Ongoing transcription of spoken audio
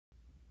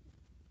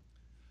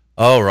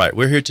All right,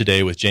 we're here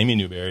today with Jaimee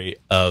Newberry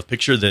of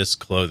Picture This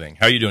Clothing.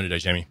 How are you doing today,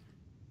 Jaimee?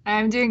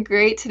 I'm doing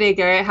great today,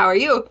 Garrett. How are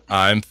you?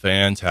 I'm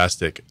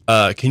fantastic.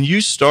 Can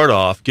you start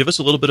off, give us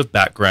a little bit of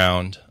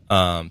background,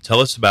 tell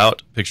us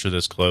about Picture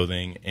This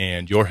Clothing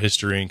and your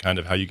history and kind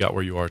of how you got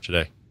where you are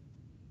today?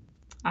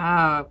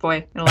 Oh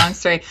boy, a long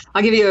story.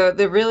 I'll give you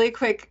the really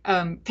quick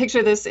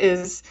picture. This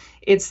is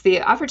it's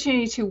the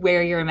opportunity to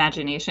wear your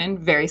imagination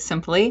very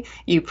simply.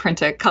 You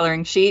print a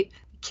coloring sheet.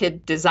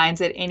 Kid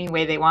designs it any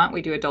way they want.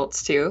 We do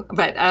adults too,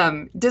 but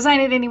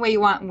design it any way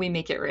you want, and we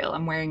make it real.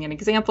 I'm wearing an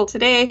example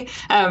today,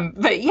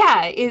 but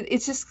yeah,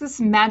 it's just this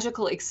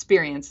magical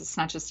experience. It's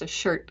not just a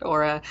shirt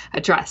or a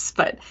dress,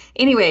 but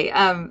anyway,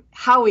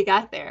 how we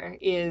got there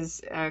is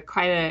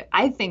quite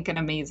I think, an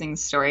amazing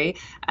story.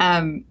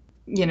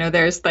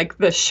 There's like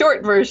the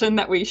short version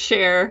that we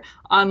share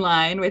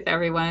online with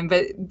everyone,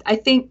 but I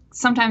think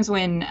sometimes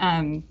when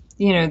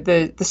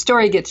the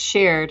story gets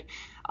shared,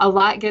 a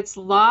lot gets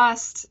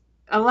lost.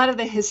 A lot of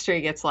the history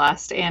gets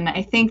lost. And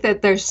I think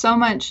that there's so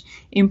much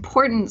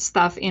important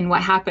stuff in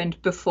what happened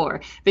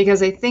before.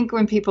 Because I think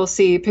when people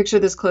see Picture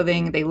This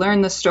Clothing, they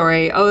learn the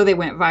story. Oh, they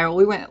went viral.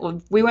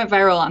 We went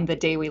viral on the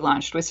day we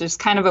launched, which is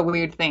kind of a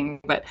weird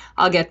thing, but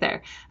I'll get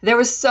there. There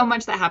was so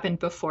much that happened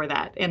before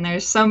that. And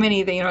there's so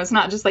many that, it's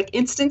not just like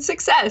instant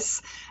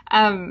success.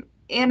 And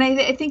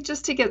I think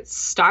just to get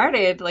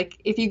started, like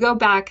if you go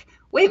back,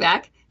 way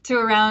back, to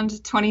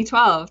around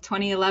 2012,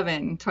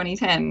 2011,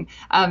 2010,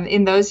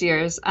 in those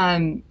years.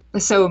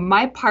 So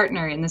my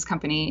partner in this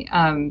company,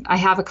 I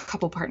have a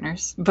couple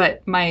partners,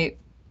 but my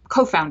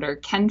co-founder,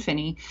 Ken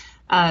Finney,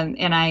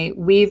 and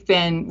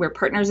we're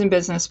partners in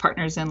business,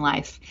 partners in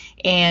life.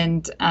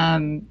 And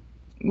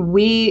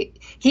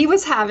he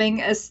was having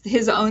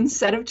his own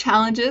set of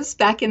challenges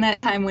back in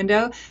that time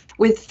window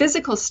with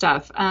physical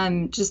stuff,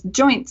 just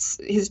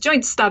joints. His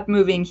joints stopped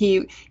moving.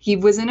 He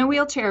was in a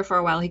wheelchair for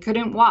a while. He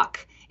couldn't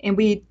walk. And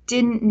we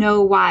didn't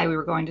know why. We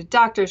were going to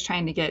doctors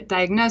trying to get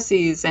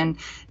diagnoses, and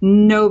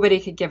nobody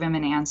could give him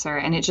an answer.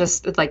 And it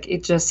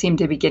just seemed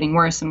to be getting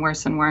worse and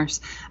worse and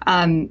worse.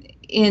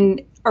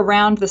 In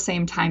around the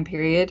same time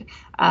period,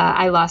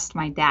 I lost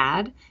my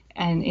dad,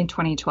 and in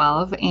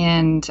 2012,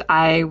 and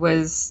I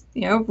was,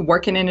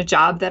 working in a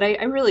job that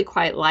I really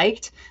quite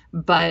liked,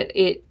 but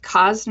it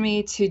caused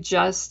me to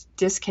just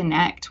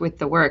disconnect with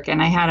the work.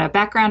 And I had a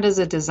background as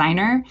a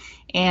designer,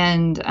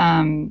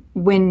 and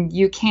when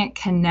you can't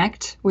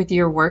connect with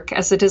your work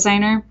as a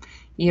designer,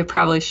 you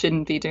probably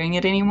shouldn't be doing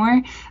it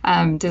anymore.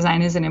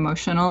 Design is an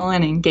emotional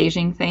and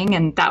engaging thing,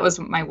 and that was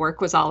what my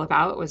work was all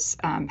about, was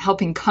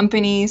helping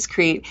companies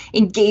create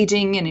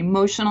engaging and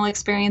emotional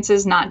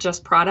experiences, not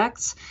just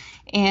products.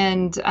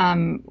 And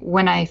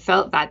when I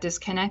felt that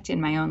disconnect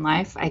in my own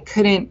life, I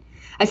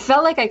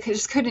felt like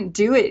just couldn't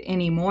do it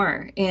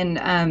anymore.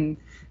 And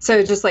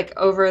so just like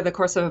over the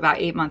course of about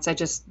 8 months, I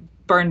just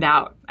burned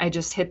out. I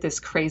just hit this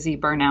crazy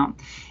burnout.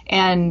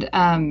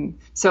 And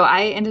so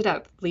I ended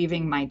up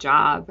leaving my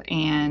job.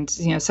 And,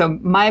 so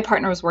my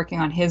partner was working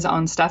on his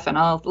own stuff, and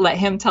I'll let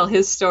him tell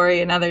his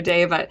story another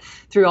day, but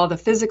through all the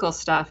physical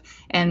stuff.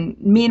 And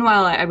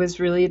meanwhile, I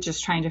was really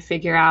just trying to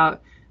figure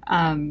out,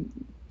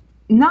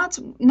 not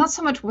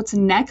so much what's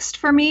next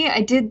for me.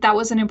 That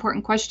was an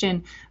important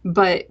question,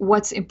 but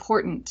what's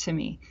important to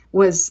me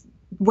was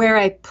where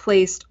I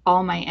placed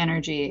all my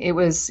energy. It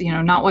was,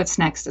 not what's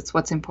next, it's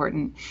what's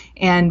important.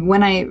 And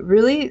when I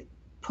really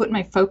put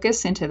my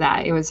focus into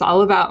that, it was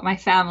all about my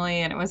family,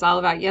 and it was all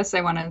about, yes,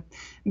 I want to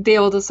be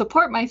able to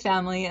support my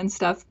family and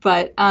stuff,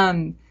 but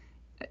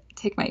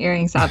take my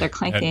earrings out, they're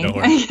clanking No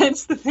worries.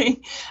 against the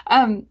thing.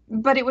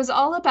 But it was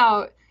all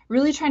about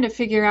really trying to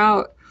figure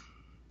out,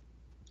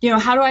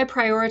 how do I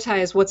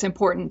prioritize what's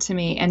important to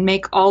me and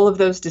make all of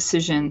those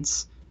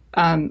decisions,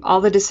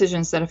 all the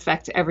decisions that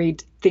affect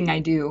everything I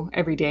do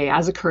every day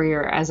as a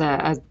career, as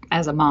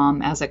a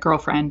mom, as a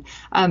girlfriend,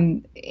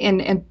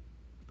 and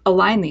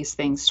align these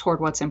things toward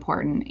what's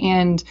important.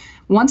 And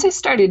once I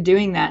started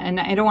doing that, and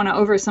I don't want to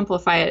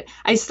oversimplify it,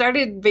 I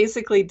started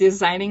basically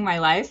designing my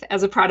life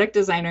as a product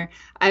designer.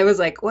 I was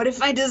like, what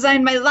if I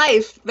design my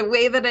life the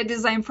way that I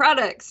design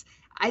products?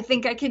 I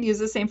think I can use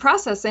the same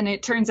process. And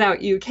it turns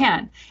out you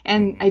can.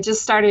 And I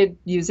just started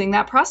using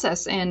that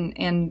process, and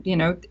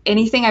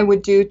anything I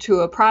would do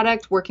to a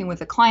product, working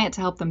with a client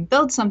to help them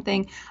build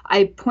something,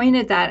 I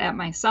pointed that at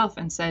myself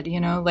and said,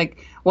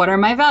 like, what are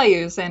my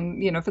values?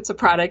 And, if it's a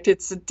product,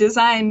 it's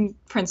design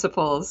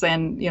principles.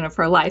 And,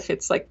 for life,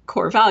 it's like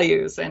core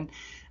values. And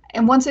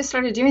once I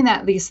started doing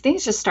that, these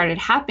things just started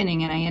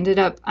happening, and I ended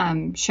up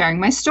sharing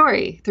my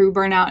story through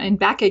burnout and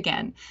back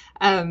again.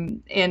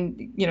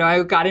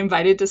 I got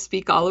invited to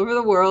speak all over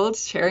the world,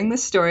 sharing the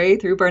story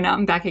through burnout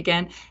and back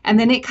again. And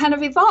then it kind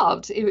of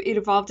evolved. It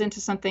evolved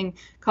into something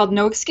called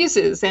No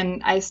Excuses,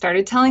 and I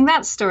started telling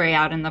that story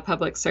out in the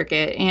public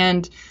circuit.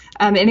 And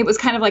it was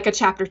kind of like a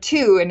chapter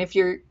 2. And if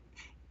you're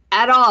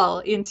at all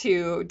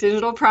into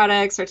digital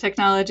products or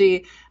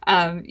technology,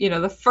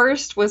 the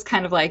first was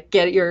kind of like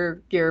get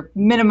your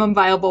minimum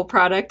viable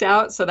product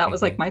out. So that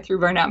was like my through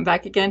burnout and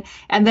back again.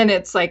 And then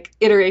it's like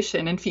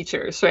iteration and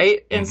features,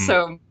 right? And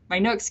so my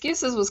no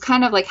excuses was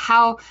kind of like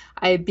how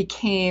I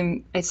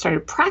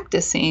started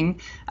practicing,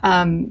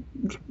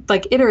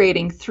 like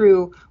iterating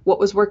through what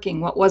was working,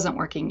 what wasn't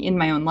working in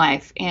my own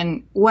life.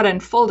 And what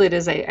unfolded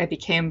is I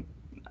became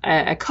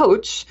a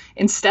coach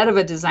instead of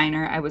a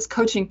designer. I was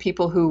coaching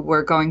people who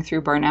were going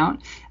through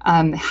burnout,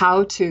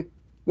 how to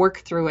work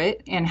through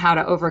it and how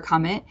to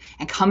overcome it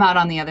and come out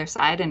on the other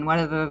side. And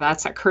whether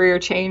that's a career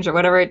change or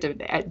whatever,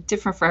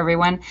 different for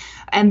everyone.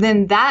 And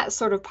then that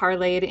sort of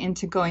parlayed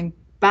into going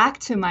back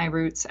to my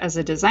roots as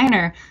a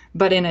designer,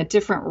 but in a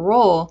different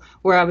role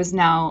where I was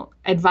now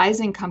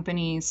advising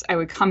companies. I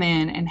would come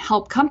in and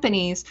help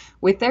companies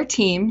with their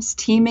teams,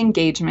 team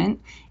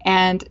engagement,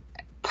 and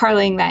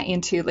parlaying that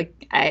into, like,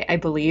 I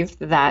believe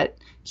that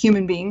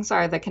human beings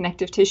are the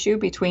connective tissue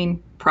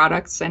between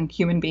products and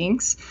human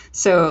beings.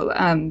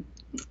 So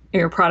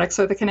your products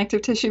are the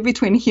connective tissue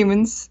between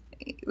humans.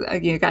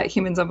 You got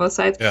humans on both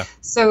sides. Yeah.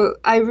 So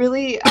I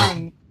really,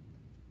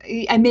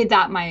 I made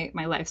that my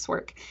life's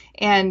work.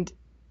 And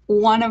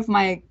one of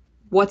my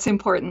what's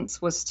important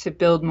was to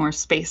build more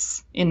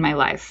space in my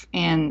life.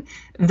 And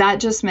that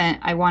just meant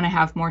I want to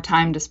have more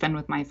time to spend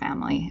with my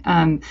family.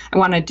 I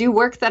want to do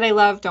work that I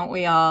love, don't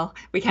we all?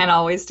 We can't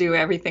always do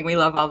everything we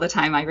love all the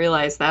time. I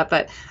realize that.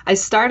 But I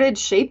started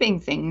shaping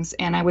things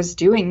and I was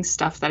doing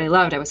stuff that I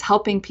loved. I was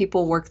helping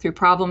people work through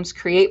problems,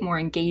 create more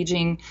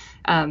engaging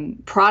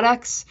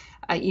products,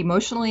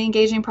 emotionally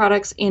engaging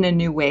products in a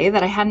new way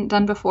that I hadn't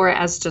done before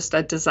as just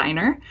a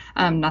designer.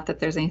 Not that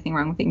there's anything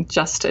wrong with being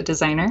just a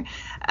designer.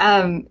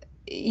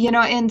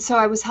 And so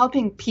I was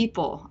helping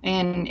people,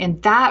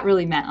 and that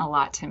really meant a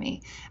lot to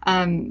me.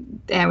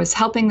 I was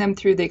helping them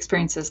through the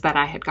experiences that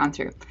I had gone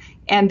through.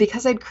 And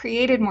because I'd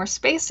created more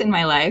space in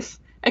my life,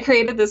 I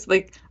created this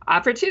like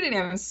opportunity.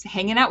 I was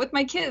hanging out with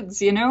my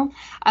kids, and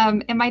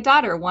my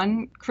daughter,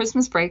 one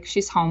Christmas break,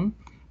 she's home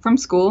from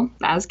school,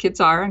 as kids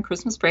are on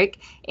Christmas break.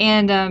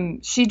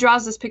 And she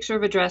draws this picture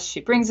of a dress.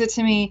 She brings it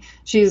to me.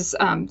 She's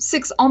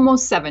 6,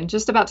 almost 7,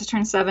 just about to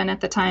turn 7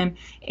 at the time.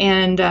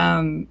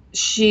 And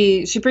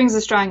she brings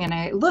this drawing, and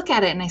I look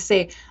at it and I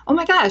say, oh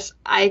my gosh,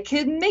 I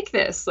could make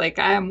this. Like,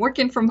 I'm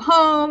working from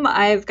home.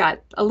 I've got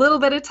a little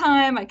bit of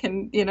time. I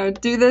can,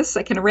 do this.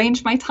 I can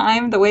arrange my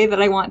time the way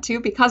that I want to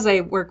because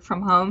I work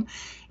from home.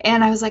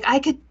 And I was like, I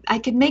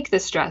could make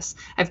this dress.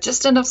 I have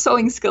just enough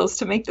sewing skills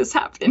to make this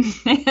happen.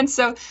 And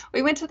so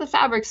we went to the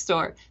fabric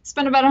store,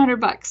 spent about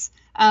 $100,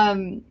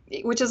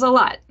 which is a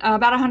lot,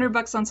 about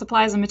 $100 on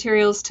supplies and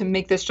materials to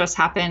make this dress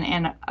happen.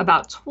 And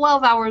about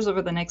 12 hours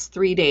over the next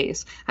 3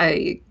 days,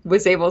 I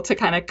was able to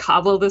kind of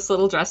cobble this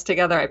little dress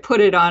together. I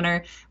put it on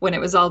her when it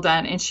was all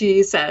done. And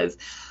she says,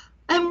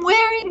 I'm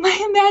wearing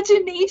my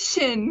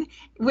imagination,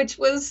 which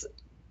was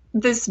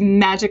this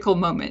magical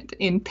moment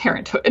in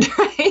parenthood,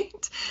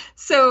 right?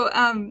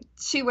 So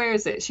she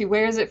wears it. She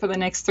wears it for the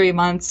next 3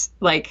 months.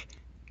 Like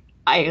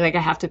I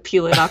have to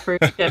peel it off her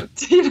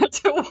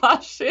to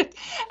wash it.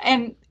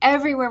 And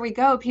everywhere we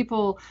go,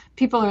 people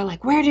are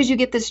like, where did you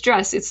get this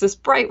dress? It's this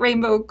bright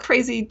rainbow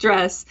crazy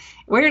dress.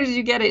 Where did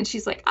you get it? And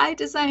she's like, I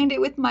designed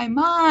it with my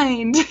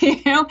mind.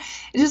 It's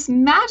just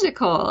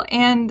magical.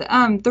 And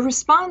the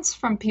response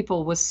from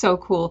people was so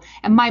cool.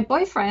 And my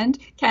boyfriend,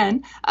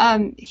 Ken,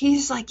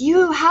 he's like,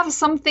 you have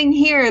something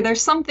here.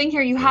 There's something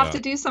here. You have to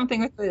do something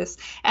with this.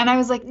 And I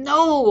was like,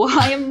 no,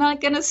 I am not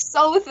going to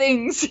sew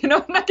things. I'm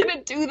not going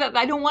to do that.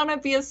 I don't want to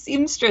be a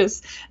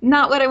seamstress.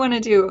 Not what I want to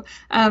do.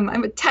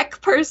 I'm a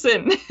tech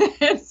person.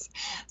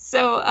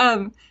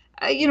 So,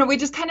 we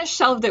just kind of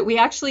shelved it. We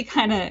actually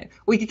kind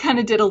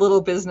of did a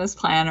little business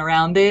plan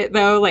around it,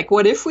 though. Like,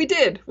 what if we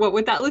did? What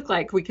would that look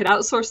like? We could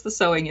outsource the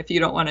sewing if you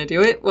don't want to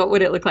do it. What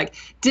would it look like?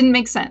 Didn't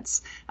make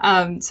sense.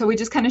 So we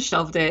just kind of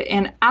shelved it.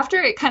 And after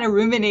it kind of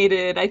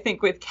ruminated, I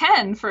think, with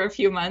Ken for a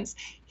few months,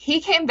 he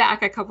came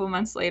back a couple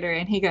months later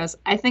and he goes,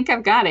 I think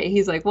I've got it.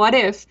 He's like, what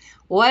if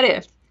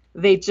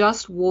they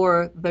just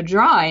wore the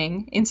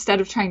drawing instead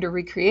of trying to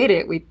recreate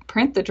it? We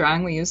print the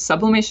drawing. We use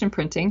sublimation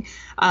printing,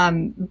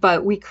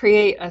 but we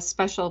create a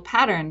special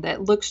pattern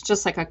that looks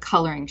just like a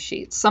coloring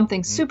sheet,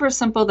 something super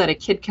simple that a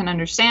kid can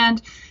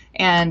understand,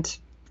 and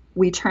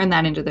we turn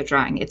that into the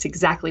drawing. It's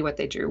exactly what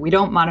they drew. We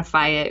don't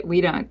modify it. We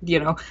don't,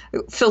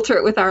 filter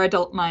it with our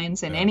adult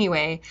minds in any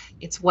way.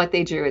 It's what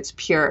they drew. It's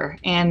pure.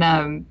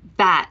 And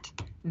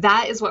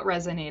that is what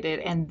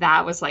resonated. And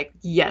that was like,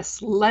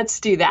 yes, let's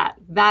do that.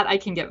 That I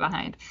can get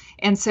behind.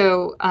 And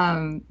so,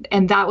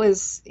 and that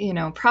was,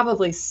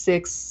 probably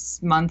 6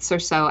 months or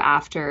so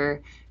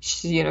after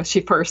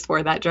she first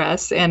wore that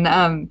dress.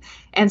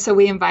 And so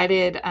we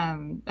invited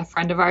a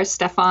friend of ours,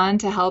 Stefan,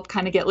 to help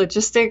kind of get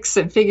logistics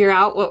and figure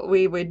out what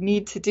we would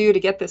need to do to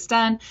get this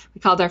done. We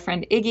called our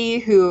friend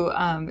Iggy, who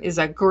is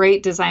a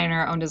great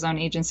designer, owned his own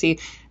agency.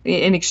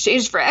 In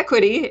exchange for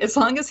equity, as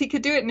long as he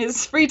could do it in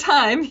his free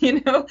time, he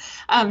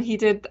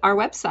did our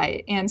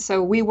website. And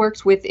so we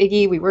worked with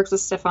Iggy, we worked with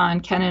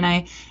Stefan, Ken and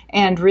I,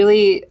 and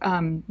really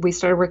we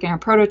started working on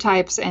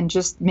prototypes and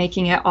just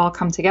making it all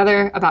come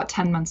together. About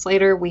 10 months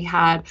later, we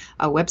had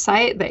a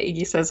website that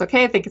Iggy says,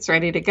 okay, I think it's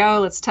ready to go.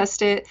 let's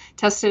test it.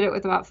 Tested it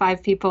with about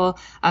 5 people,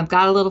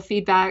 got a little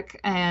feedback.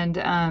 And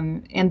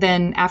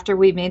then after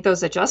we made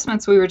those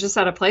adjustments, we were just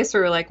at a place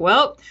where we were like,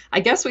 well, I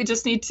guess we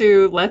just need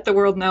to let the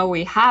world know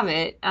we have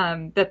it,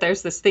 that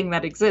there's this thing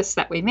that exists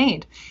that we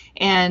made.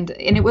 And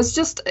it was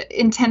just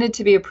intended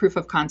to be a proof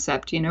of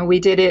concept. We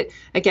did it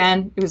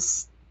again.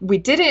 We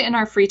did it in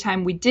our free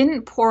time. We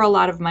didn't pour a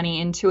lot of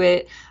money into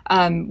it.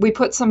 We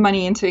put some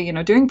money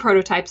into, doing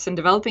prototypes and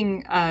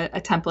developing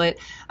a template.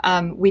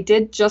 We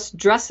did just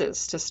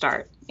dresses to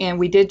start. And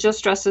we did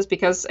just dresses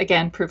because,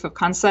 again, proof of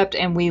concept.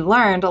 And we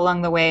learned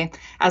along the way,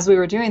 as we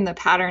were doing the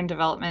pattern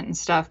development and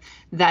stuff,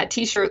 that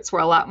t-shirts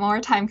were a lot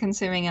more time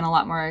consuming and a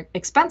lot more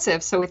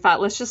expensive. So we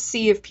thought, let's just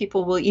see if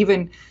people will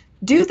even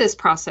do this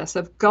process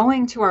of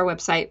going to our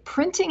website,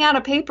 printing out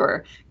a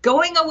paper,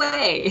 going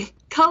away,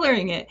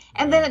 coloring it,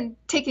 and then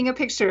taking a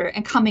picture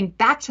and coming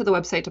back to the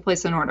website to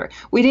place an order.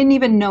 We didn't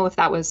even know if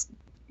that was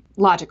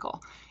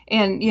logical.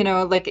 And,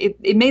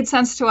 it made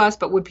sense to us,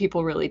 but would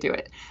people really do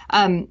it?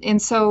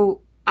 And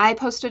so I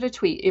posted a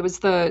tweet. It was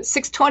the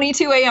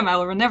 6:22 a.m. I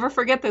will never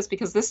forget this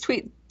because this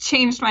tweet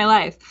changed my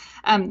life.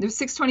 It was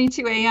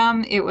 6:22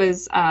 a.m. It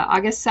was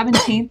August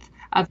 17th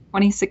of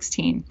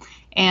 2016.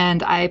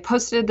 And I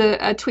posted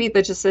a tweet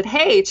that just said,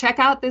 hey, check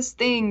out this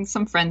thing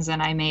some friends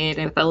and I made,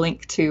 with a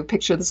link to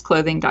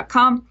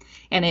picturethisclothing.com.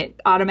 And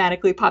it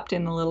automatically popped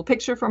in the little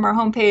picture from our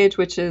homepage,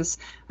 which was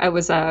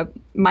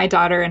my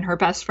daughter and her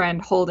best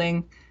friend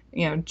holding,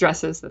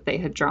 dresses that they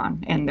had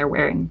drawn, and they're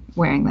wearing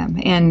them.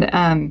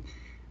 And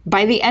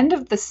by the end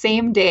of the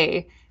same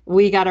day,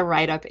 we got a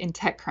write-up in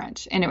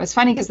TechCrunch. And it was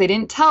funny because they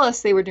didn't tell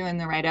us they were doing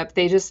the write-up.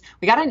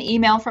 We got an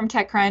email from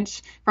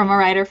TechCrunch, from a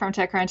writer from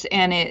TechCrunch,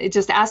 and it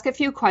just asked a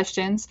few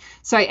questions.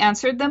 So I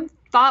answered them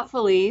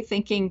thoughtfully,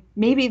 thinking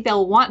maybe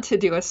they'll want to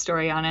do a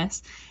story on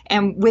us.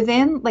 And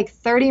within like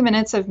 30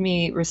 minutes of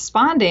me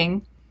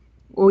responding,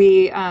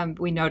 we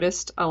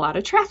noticed a lot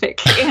of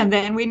traffic, and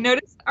then we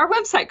noticed our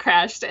website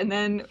crashed, and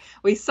then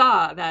we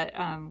saw that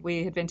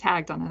we had been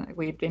tagged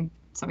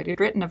somebody had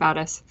written about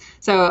us.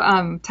 So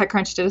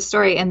TechCrunch did a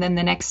story, and then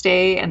the next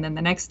day, and then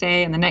the next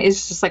day, and then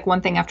it's just like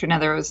one thing after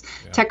another. It was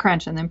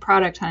TechCrunch, and then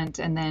Product Hunt,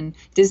 and then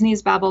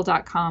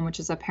Disney'sBabble.com, which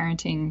is a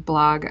parenting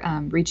blog,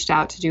 reached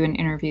out to do an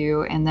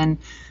interview, and then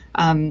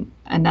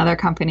another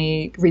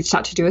company reached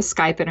out to do a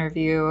Skype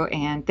interview,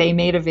 and they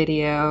made a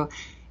video.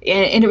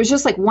 And it was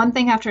just like one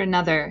thing after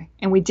another,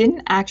 and we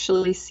didn't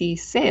actually see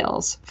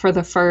sales for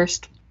the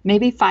first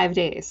maybe 5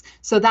 days.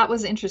 So that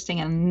was interesting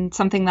and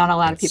something not a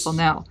lot of people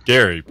know.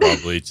 Scary,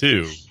 probably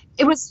too.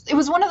 It was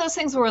one of those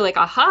things where we're like,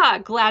 aha,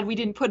 glad we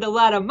didn't put a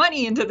lot of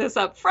money into this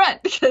up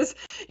front, because,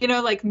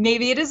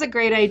 maybe it is a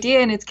great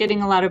idea and it's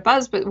getting a lot of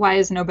buzz, but why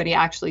is nobody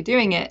actually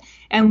doing it?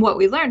 And what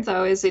we learned,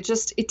 though, is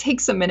it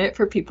takes a minute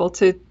for people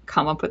to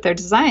come up with their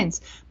designs.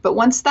 But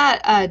once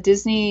that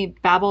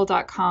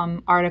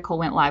DisneyBabble.com article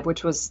went live,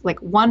 which was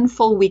like 1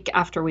 full week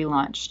after we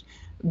launched,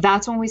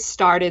 that's when we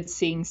started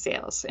seeing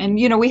sales. And,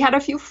 we had a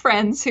few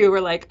friends who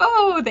were like,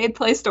 oh, they'd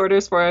placed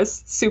orders for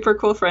us. Super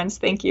cool friends.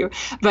 Thank you.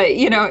 But,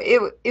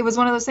 it was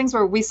one of those things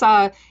where we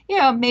saw,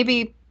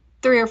 maybe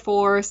 3 or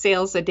 4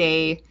 sales a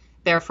day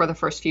there for the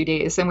first few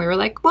days. And we were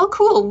like, well,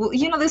 cool.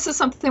 This is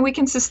something we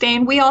can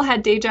sustain. We all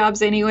had day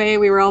jobs anyway.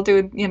 We were all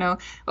doing,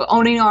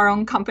 owning our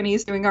own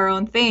companies, doing our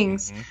own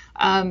things.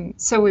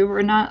 So we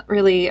were not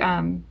really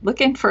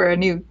looking for a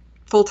new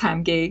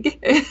full-time gig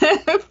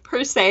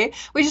per se.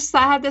 We just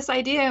had this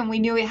idea and we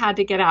knew it had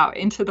to get out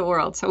into the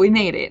world. So we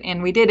made it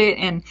and we did it,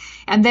 and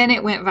then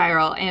it went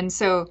viral. And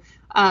so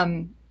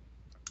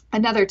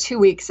another 2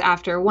 weeks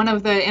after one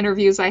of the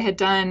interviews I had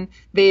done,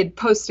 they had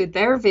posted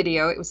their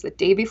video. It was the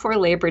day before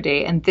Labor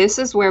Day, and this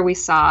is where we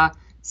saw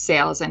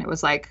sales, and it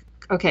was like,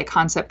 okay,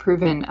 concept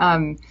proven.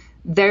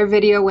 Their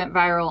video went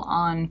viral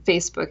on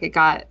Facebook. It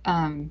got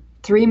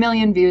 3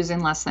 million views in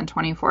less than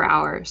 24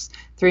 hours.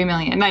 3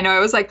 million. And I know, I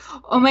was like,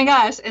 oh my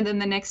gosh. And then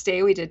the next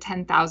day we did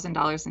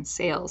 $10,000 in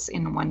sales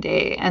in one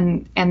day.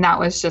 And that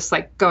was just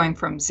like going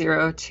from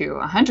 0 to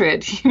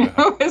 100,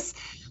 It was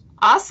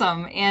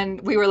awesome. And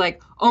we were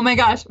like, oh my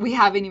gosh, we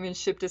haven't even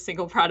shipped a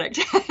single product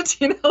yet.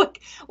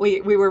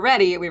 We were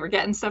ready, we were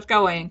getting stuff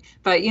going,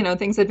 but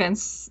things had been,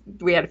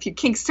 we had a few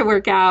kinks to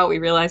work out. We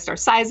realized our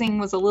sizing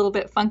was a little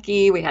bit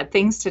funky. We had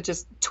things to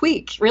just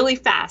tweak really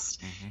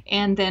fast.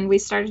 And then we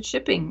started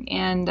shipping,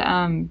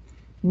 and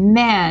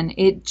man,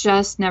 it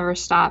just never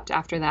stopped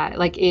after that.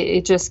 Like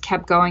it just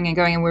kept going and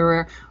going. And we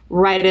were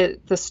right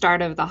at the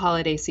start of the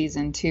holiday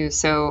season too.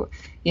 So,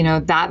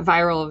 that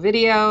viral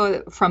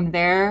video, from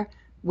there,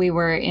 we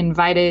were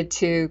invited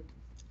to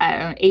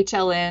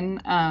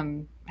HLN.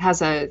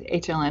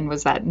 HLN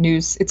was that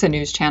news. It's a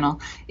news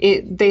channel.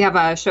 They have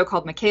a show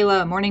called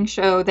Michaela, a morning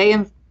show. They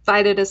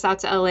invited us out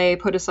to LA,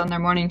 put us on their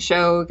morning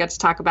show, got to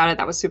talk about it.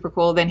 That was super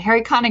cool. Then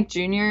Harry Connick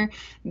Jr.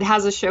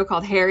 has a show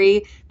called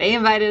Harry. They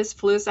invited us,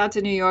 flew us out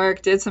to New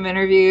York, did some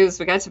interviews.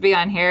 We got to be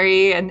on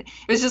Harry. And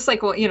it was just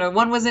like, well, you know,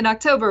 one was in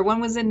October,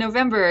 one was in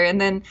November. And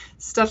then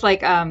stuff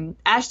like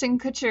Ashton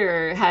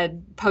Kutcher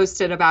had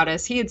posted about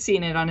us. He had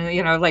seen it on,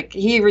 you know, like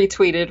he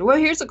retweeted, well,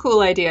 here's a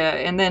cool idea.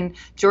 And then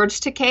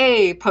George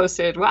Takei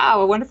posted, wow,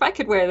 I wonder if I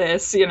could wear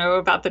this, you know,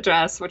 about the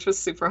dress, which was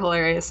super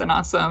hilarious and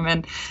awesome.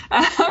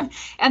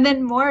 And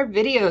then more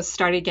videos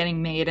started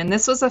getting made. And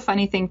this was a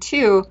funny thing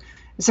too.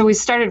 So we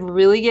started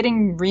really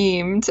getting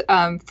reamed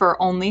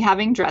for only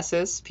having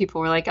dresses.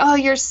 People were like, oh,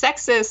 you're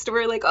sexist.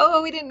 We're like,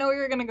 oh, we didn't know we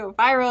were going to go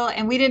viral.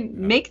 And we didn't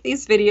make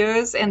these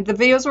videos. And the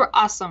videos were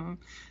awesome.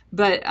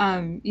 But,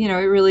 you know,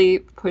 it really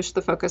pushed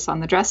the focus on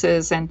the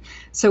dresses. And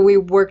so we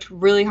worked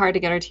really hard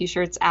to get our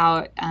T-shirts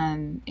out.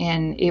 And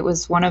it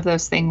was one of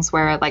those things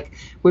where, like,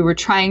 we were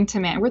trying to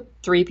we're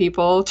 3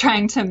 people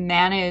trying to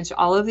manage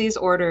all of these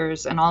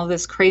orders and all of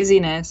this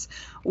craziness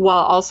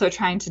while also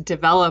trying to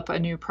develop a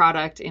new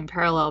product in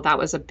parallel. That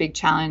was a big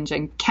challenge.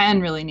 And Ken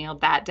really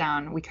nailed that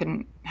down. We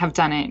couldn't have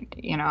done it.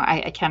 You know,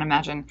 I can't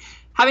imagine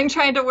having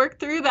tried to work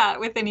through that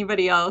with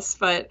anybody else.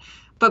 But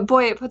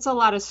boy, it puts a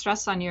lot of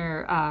stress on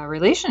your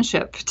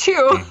relationship too.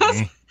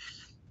 Mm-hmm.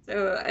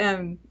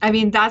 So, I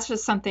mean, that's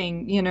just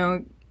something, you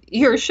know,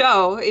 your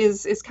show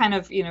is kind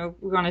of, you know,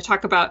 we want to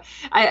talk about,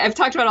 I've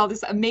talked about all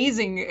this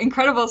amazing,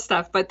 incredible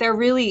stuff, but there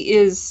were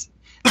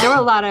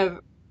a lot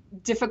of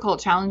difficult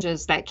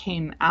challenges that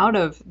came out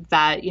of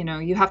that. You know,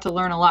 you have to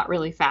learn a lot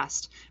really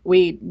fast.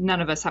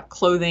 None of us have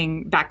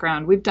clothing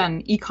background. We've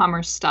done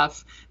e-commerce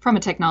stuff from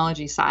a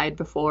technology side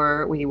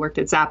before. We worked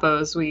at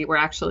Zappos. We were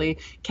actually,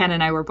 Ken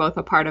and I were both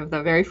a part of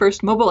the very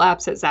first mobile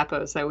apps at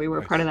Zappos. So we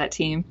were part of that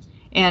team.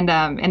 And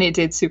it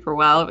did super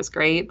well. It was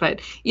great.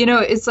 But, you know,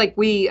 it's like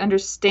we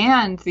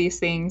understand these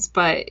things,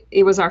 but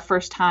it was our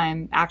first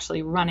time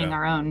actually running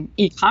our own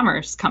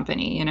e-commerce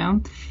company, you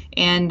know,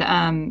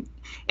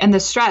 and the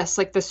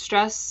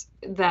stress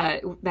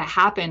that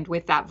happened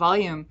with that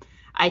volume,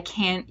 I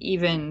can't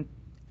even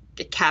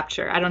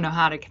capture. I don't know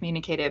how to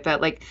communicate it, but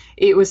like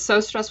it was so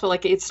stressful.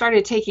 Like it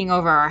started taking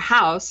over our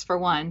house for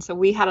one. So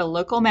we had a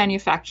local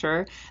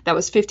manufacturer that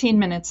was 15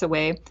 minutes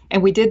away.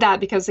 And we did that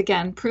because,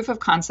 again, proof of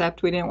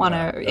concept. We didn't want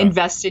to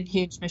invest in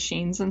huge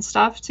machines and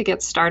stuff to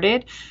get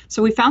started.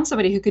 So we found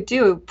somebody who could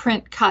do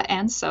print, cut,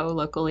 and sew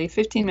locally,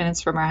 15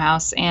 minutes from our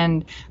house,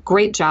 and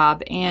great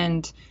job,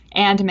 and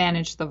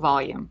manage the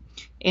volume.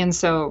 And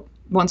so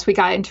once we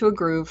got into a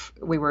groove,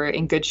 we were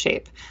in good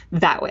shape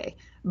that way.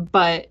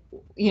 But,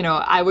 you know,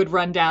 I would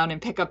run down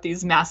and pick up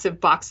these massive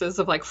boxes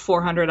of like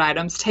 400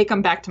 items, take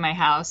them back to my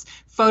house,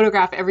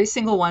 photograph every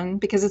single one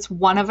because it's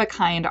one of a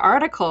kind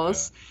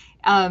articles.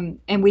 And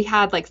we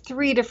had like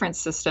 3 different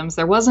systems.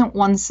 There wasn't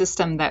one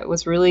system that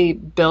was really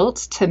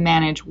built to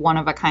manage one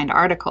of a kind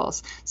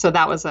articles. So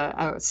that was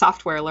a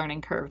software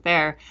learning curve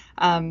there.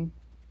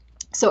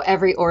 So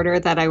every order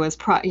that I was,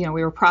 we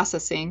were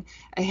processing,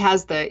 it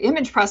has the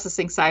image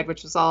processing side,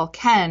 which was all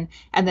Ken,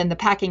 and then the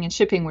packing and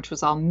shipping, which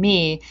was all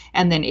me,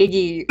 and then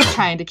Iggy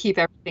trying to keep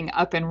everything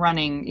up and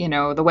running. You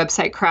know, the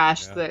website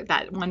crashed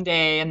that one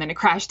day, and then it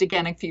crashed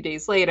again a few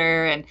days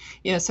later, and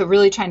you know, so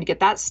really trying to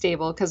get that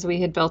stable because we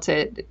had built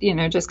it, you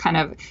know, just kind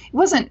of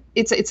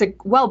it's a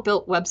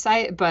well-built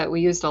website, but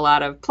we used a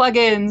lot of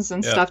plugins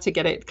and stuff to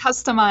get it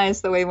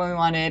customized the way we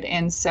wanted,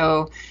 and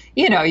so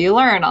you know, you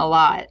learn a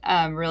lot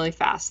really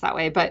fast that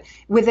way. But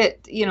with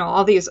it, you know,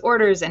 all these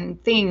orders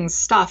and things,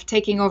 stuff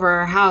taking over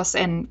our house,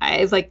 and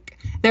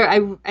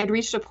I'd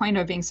reached a point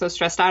of being so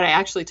stressed out. I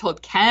actually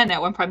told Ken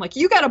at one point, I'm like,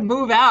 you got to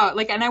move out.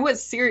 Like, and I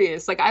was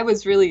serious. Like, I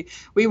was really,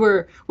 we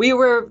were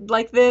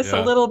like this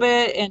a little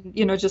bit, and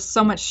you know, just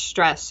so much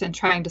stress and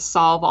trying to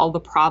solve all the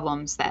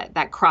problems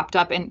that cropped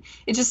up. And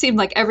it just seemed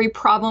like every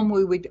problem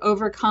we would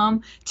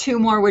overcome, 2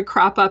 more would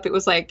crop up. It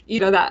was like,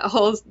 you know,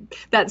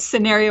 that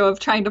scenario of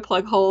trying to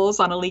plug holes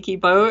on a leaky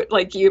boat.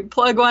 Like you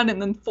plug one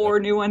and then 4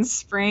 new ones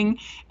spring.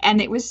 And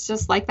it was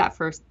just like that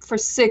for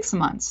 6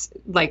 months,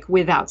 like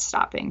without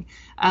stopping.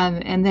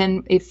 And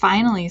then it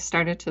finally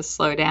started to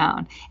slow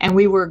down, and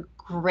we were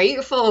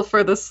grateful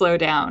for the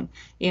slowdown,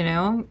 you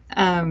know.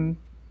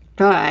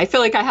 I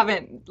feel like I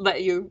haven't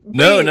let you.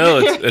 No,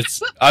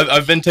 it's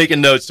I've been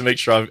taking notes to make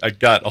sure I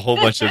got a whole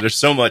bunch of. There's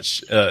so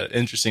much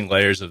interesting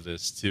layers of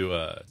this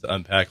to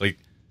unpack. Like,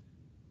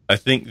 I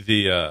think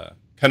the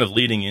kind of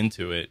leading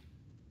into it,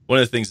 one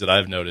of the things that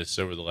I've noticed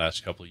over the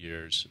last couple of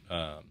years,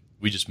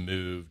 we just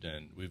moved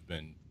and we've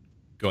been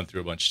going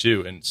through a bunch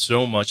too, and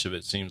so much of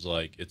it seems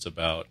like it's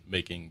about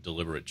making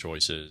deliberate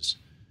choices,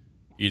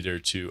 either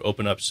to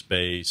open up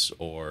space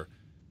or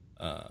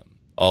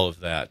all of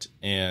that.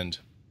 And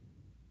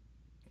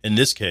in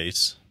this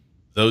case,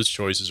 those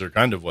choices are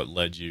kind of what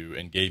led you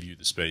and gave you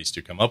the space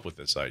to come up with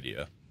this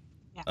idea.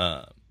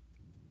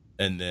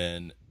 And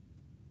then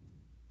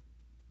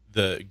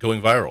the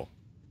going viral.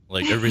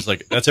 Like everybody's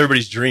like, that's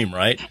everybody's dream,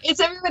 right? It's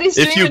everybody's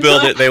dream. If you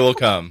build it, they will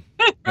come.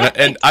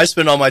 And I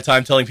spend all my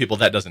time telling people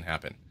that doesn't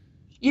happen.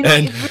 You know,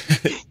 and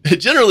it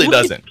generally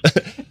doesn't.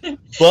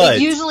 It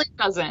But usually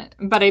doesn't,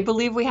 but I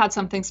believe we had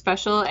something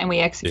special and we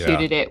yeah,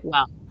 executed it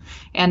well.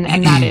 And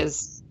that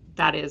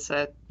is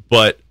a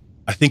but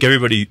I think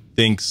everybody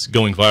thinks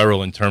going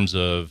viral in terms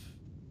of,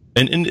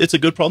 and it's a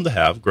good problem to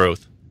have,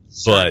 growth,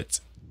 sure. but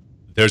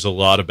there's a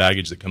lot of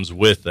baggage that comes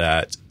with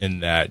that, in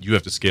that you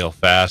have to scale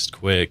fast,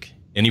 quick.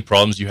 Any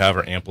problems you have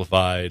are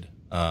amplified.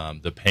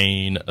 The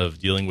pain of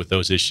dealing with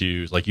those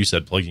issues, like you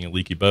said, plugging a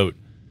leaky boat,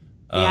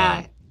 Yeah.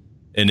 um,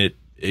 and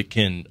it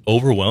can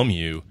overwhelm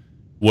you.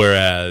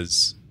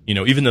 Whereas,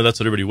 even though that's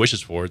what everybody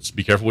wishes for, it's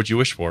be careful what you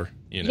wish for.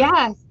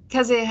 Yeah,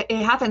 because it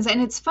happens.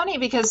 And it's funny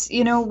because,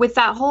 with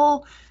that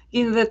whole,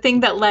 the thing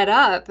that led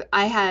up,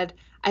 I had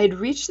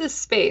reached this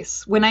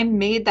space when I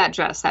made that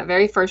dress, that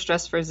very first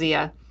dress for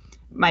Zia,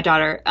 my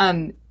daughter.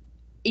 I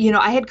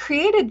had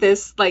created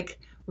this like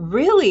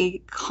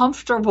really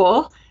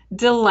comfortable,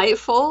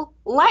 delightful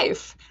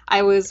life.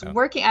 Yeah.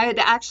 I had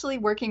actually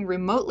working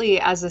remotely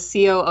as a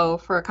COO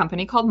for a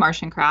company called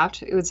Martian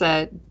Craft. It was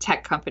a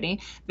tech company.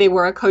 They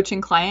were a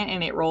coaching client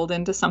and it rolled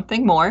into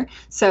something more.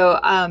 So,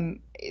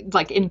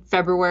 like in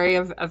February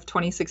of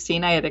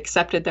 2016, I had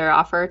accepted their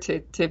offer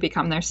to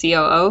become their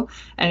COO.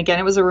 And again,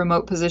 it was a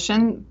remote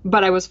position,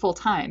 but I was full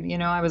time.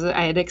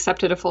 I had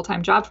accepted a full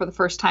time job for the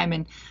first time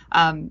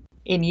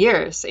in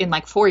years, in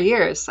like 4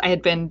 years. I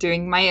had been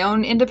doing my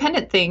own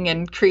independent thing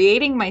and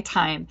creating my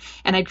time.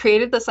 And I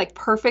created this like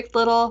perfect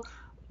little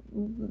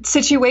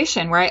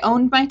situation where I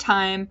owned my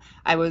time.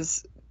 I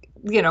was,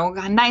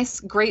 a nice,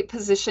 great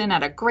position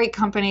at a great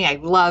company I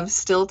love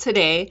still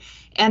today.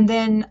 And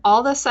then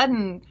all of a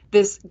sudden,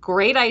 this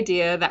great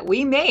idea that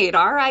we made,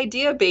 our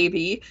idea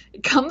baby,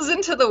 comes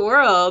into the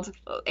world.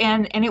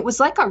 And it was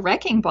like a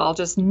wrecking ball,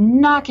 just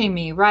knocking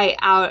me right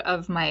out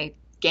of my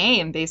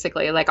game,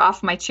 basically, like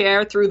off my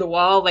chair, through the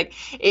wall. Like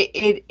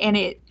and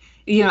it,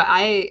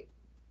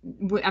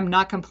 I'm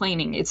not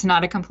complaining. It's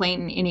not a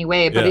complaint in any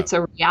way, but Yeah. it's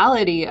a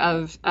reality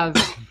of,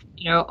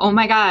 oh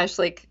my gosh,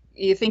 like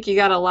you think you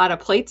got a lot of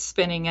plates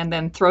spinning and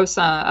then throw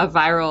a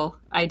viral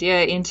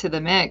idea into the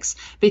mix,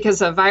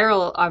 because a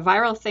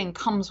viral thing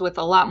comes with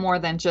a lot more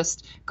than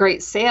just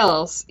great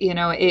sales.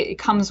 It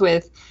comes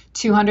with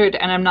 200,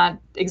 and I'm not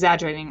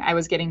exaggerating. I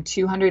was getting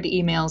 200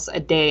 emails a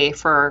day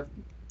for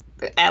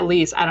at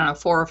least, I don't know,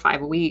 4 or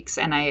 5 weeks.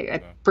 And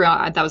that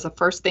was the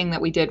first thing that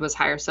we did, was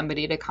hire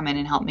somebody to come in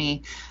and help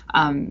me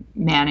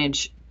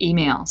manage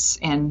emails.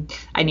 And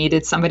I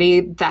needed somebody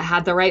that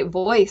had the right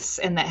voice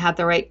and that had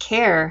the right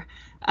care.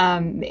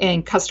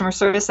 And customer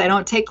service, I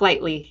don't take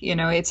lightly.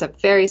 It's a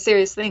very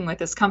serious thing with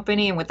this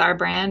company and with our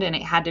brand, and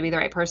it had to be the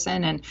right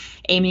person. And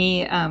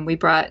Amy, we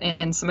brought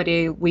in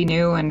somebody we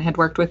knew and had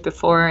worked with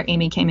before.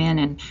 Amy came in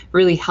and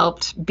really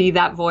helped be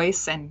that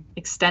voice and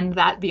extend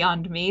that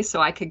beyond me,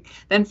 so I could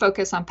then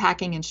focus on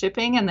packing and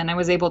shipping. And then I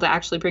was able to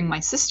actually bring my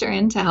sister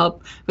in to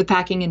help with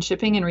packing and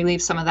shipping and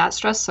relieve some of that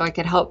stress, so I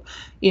could help,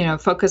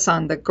 focus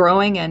on the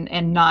growing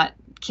and not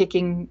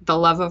kicking the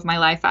love of my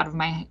life out of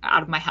my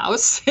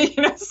house.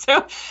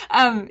 So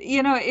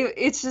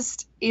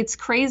it's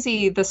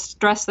crazy, the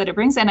stress that it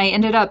brings. And I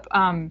ended up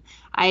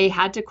I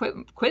had to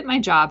quit my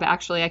job.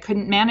 Actually, I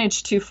couldn't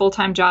manage two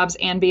full-time jobs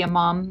and be a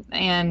mom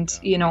and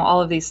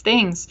all of these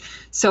things,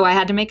 so I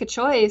had to make a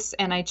choice.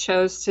 And I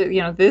chose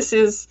to, this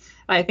is,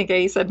 I think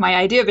I said, my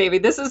idea baby.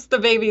 This is the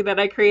baby that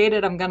I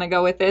created. I'm gonna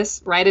go with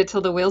this, ride it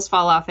till the wheels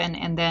fall off.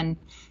 And then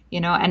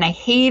and I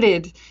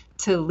hated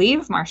to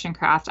leave Martian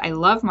Craft. I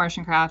love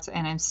Martian Craft,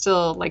 and I'm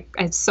still like,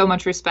 I have so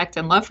much respect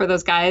and love for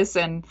those guys,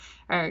 and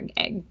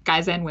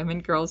guys and women,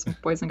 girls and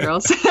boys and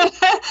girls.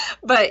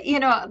 But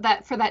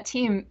that for that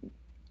team,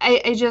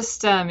 I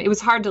just it was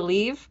hard to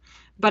leave,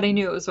 but I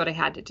knew it was what I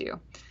had to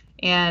do.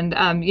 And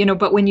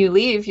but when you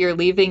leave, you're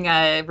leaving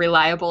a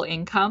reliable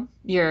income.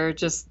 You're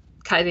just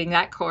cutting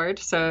that cord.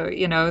 So,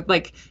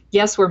 like,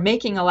 yes, we're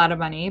making a lot of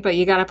money, but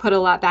you got to put a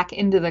lot back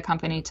into the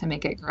company to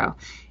make it grow.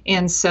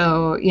 And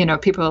so,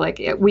 people are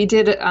like, we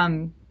did,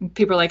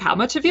 people are like, how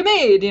much have you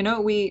made?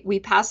 We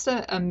passed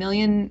 $1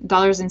 million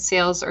in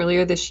sales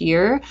earlier this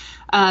year.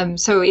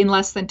 So in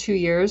less than 2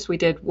 years, we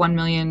did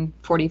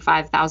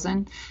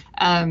 1,045,000.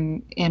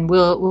 And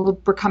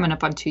we're coming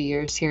up on 2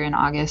 years here in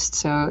August.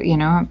 So,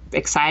 I'm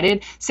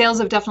excited. Sales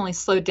have definitely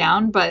slowed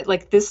down, but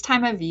like this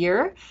time of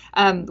year,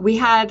 we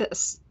had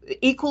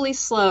equally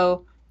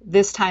slow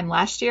this time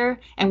last year,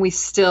 and we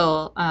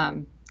still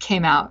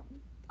came out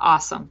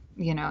awesome,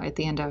 at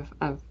the end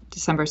of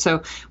December.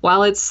 So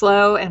while it's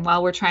slow and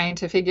while we're trying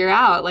to figure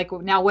out, like,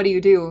 now what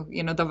do?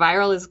 The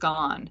viral is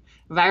gone.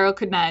 Viral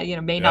could not,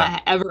 may Yeah.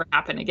 not ever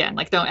happen again.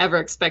 Like, don't ever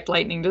expect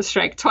lightning to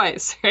strike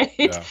twice,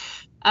 right?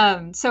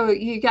 Yeah. So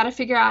you got to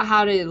figure out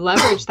how to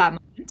leverage that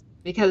moment,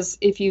 because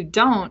if you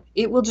don't,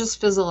 it will just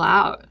fizzle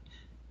out.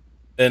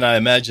 And I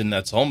imagine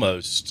that's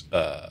almost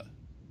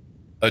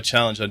a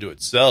challenge unto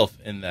itself,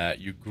 in that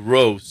you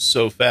grow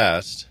so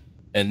fast,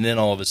 and then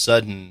all of a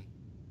sudden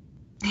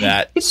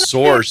that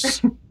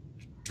source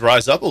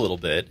dries up a little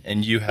bit,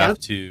 and you have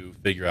to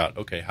figure out,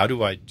 okay, how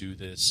do I do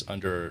this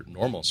under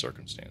normal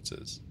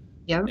circumstances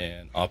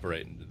and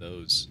operate into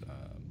those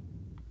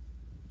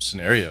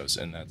scenarios?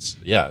 And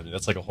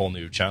that's like a whole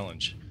new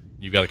challenge.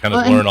 You got to kind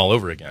of learn all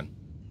over again.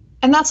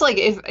 And that's like,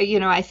 if,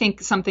 I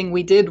think something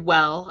we did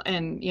well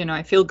and,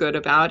 I feel good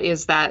about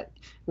is that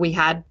we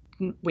had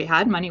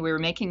money, we were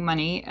making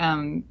money.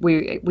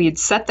 We had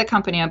set the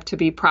company up to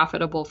be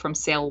profitable from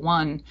sale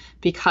one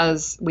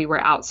because we were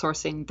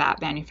outsourcing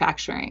that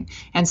manufacturing.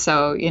 And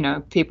so,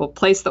 people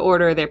place the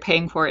order, they're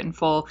paying for it in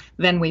full,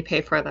 then we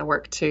pay for the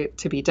work to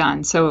be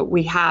done. So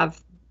we have,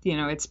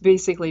 it's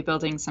basically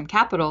building some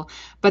capital,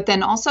 but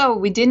then also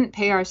we didn't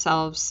pay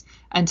ourselves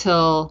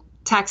until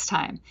tax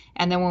time.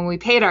 And then when we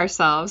paid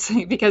ourselves,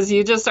 because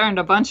you just earned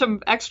a bunch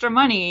of extra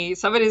money,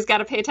 somebody's got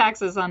to pay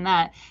taxes on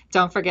that.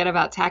 Don't forget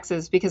about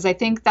taxes, because I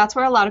think that's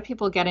where a lot of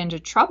people get into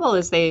trouble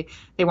is they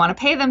want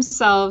to pay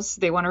themselves,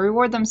 they want to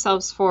reward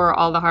themselves for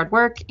all the hard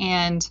work,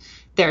 and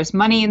there's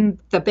money in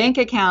the bank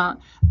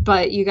account,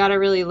 but you got to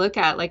really look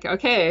at like,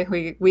 okay,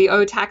 we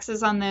owe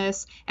taxes on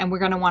this, and we're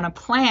going to want to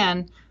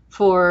plan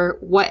for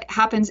what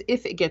happens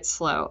if it gets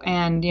slow,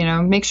 and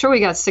make sure we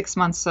got 6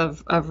 months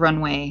of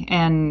runway.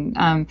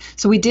 And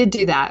so we did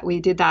do that. We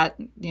did that.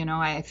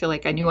 I feel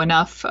like I knew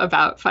enough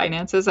about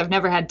finances. I've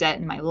never had debt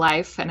in my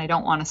life, and I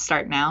don't want to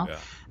start now.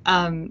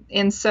 Yeah.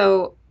 And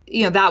so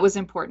that was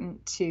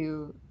important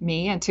to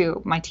me and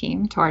to my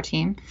team, to our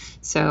team.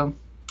 So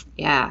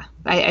yeah,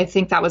 I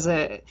think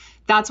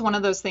that's one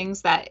of those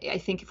things that I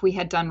think if we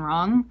had done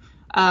wrong,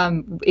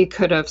 it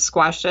could have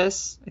squashed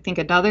us. I think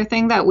another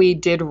thing that we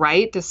did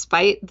right,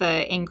 despite the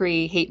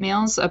angry hate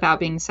mails about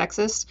being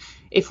sexist,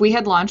 if we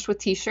had launched with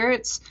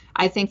t-shirts,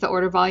 I think the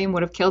order volume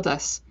would have killed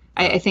us.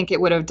 I think it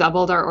would have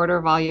doubled our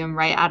order volume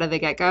right out of the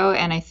get-go,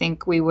 and I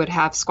think we would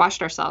have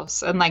squashed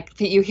ourselves. And like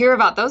you hear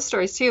about those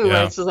stories too,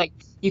 where it's just like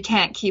you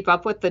can't keep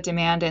up with the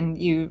demand and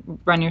you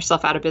run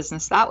yourself out of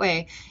business that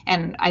way.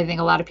 And I think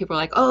a lot of people are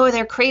like, oh,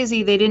 they're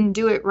crazy, they didn't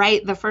do it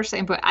right the first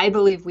time. But I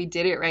believe we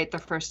did it right the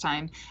first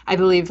time. I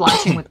believe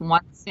launching with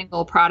one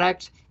single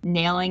product,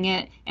 nailing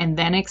it, and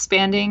then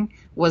expanding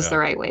was the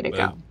right way to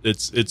go.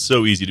 It's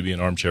so easy to be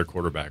an armchair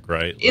quarterback,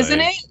 right? Isn't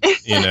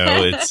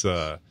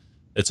it?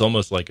 It's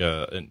almost like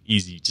an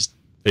easy, just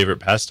favorite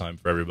pastime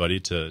for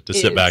everybody to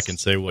sit back and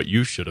say what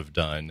you should have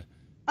done.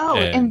 Oh,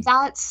 and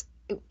that's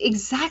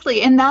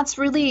exactly. And that's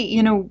really,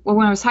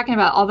 when I was talking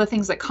about all the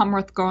things that come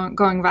with going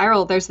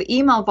viral, there's the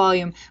email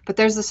volume, but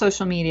there's the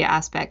social media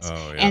aspects.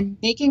 Oh, yeah. And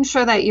making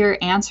sure that you're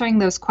answering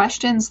those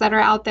questions that are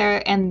out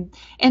there and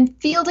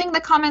fielding the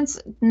comments,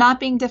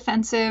 not being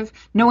defensive,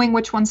 knowing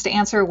which ones to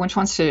answer, which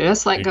ones to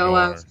just let go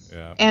of.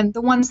 Yeah. And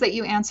the ones that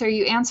you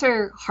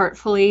answer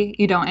heartfully.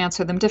 You don't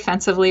answer them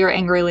defensively or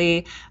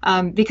angrily,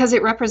 because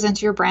it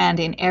represents your brand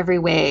in every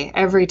way,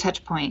 every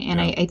touch point. And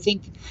I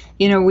think,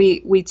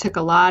 we took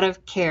a lot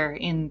of care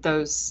in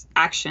those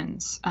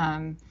actions.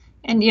 And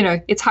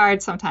it's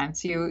hard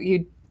sometimes.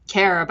 You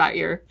care about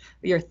your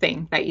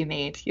thing that you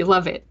made. You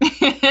love it.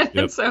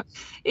 Yep. So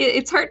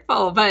it's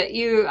hurtful, but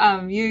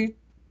you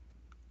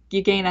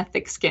gain a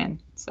thick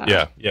skin. So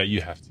yeah, you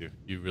have to.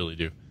 You really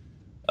do.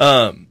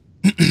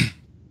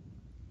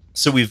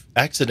 So we've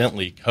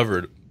accidentally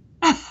covered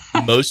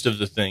most of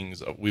the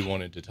things we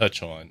wanted to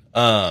touch on.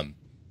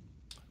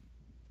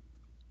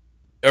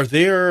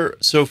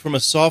 So from a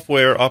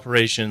software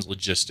operations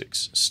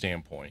logistics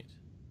standpoint,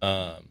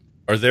 are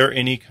there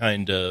any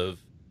kind of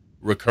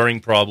recurring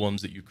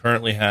problems that you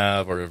currently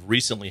have or have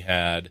recently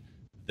had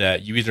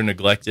that you either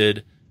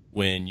neglected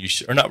when you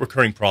or not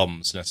recurring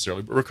problems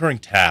necessarily, but recurring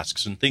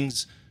tasks and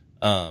things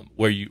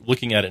where you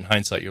looking at it in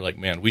hindsight, you're like,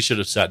 man, we should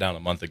have sat down a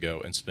month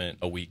ago and spent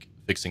a week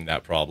fixing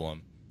that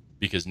problem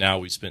because now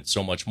we've spent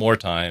so much more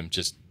time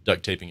just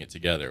duct taping it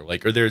together.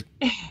 Like, are there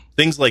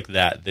things like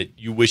that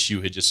you wish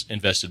you had just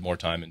invested more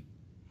time in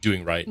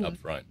doing right up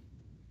front?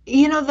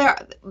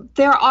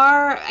 There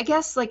are, I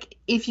guess, like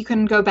if you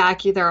can go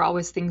back, there are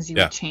always things you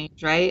would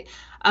change, right?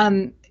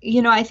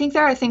 I think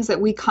there are things that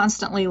we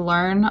constantly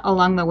learn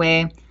along the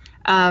way.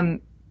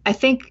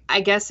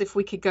 I guess if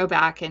we could go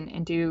back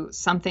and do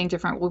something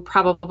different, we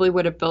probably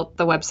would have built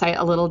the website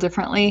a little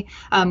differently.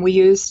 We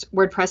used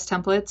WordPress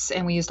templates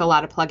and we used a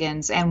lot of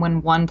plugins. And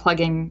when one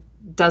plugin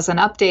does an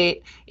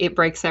update, it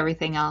breaks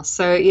everything else.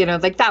 So,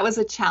 that was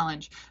a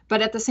challenge.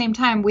 But at the same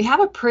time, we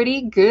have a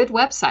pretty good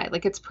website.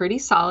 Like, it's pretty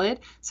solid.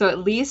 So at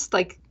least,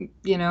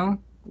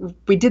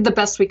 we did the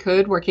best we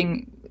could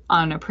working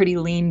on a pretty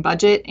lean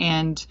budget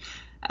and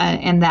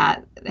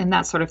that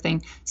sort of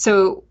thing.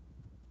 So,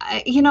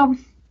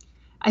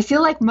 I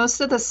feel like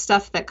most of the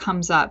stuff that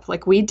comes up,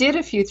 like we did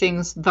a few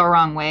things the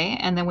wrong way,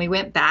 and then we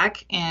went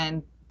back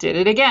and did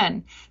it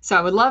again. So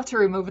I would love to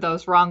remove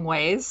those wrong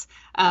ways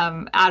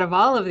out of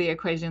all of the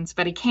equations,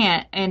 but I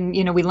can't. And,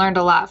 we learned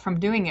a lot from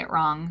doing it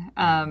wrong,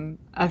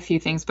 a few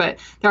things. But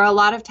there are a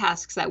lot of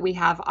tasks that we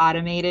have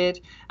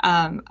automated,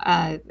 and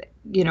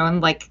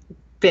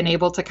been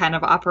able to kind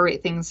of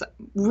operate things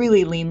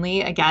really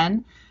leanly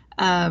again.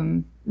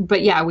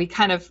 But yeah, we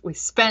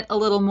spent a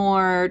little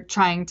more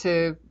trying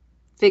to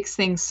fix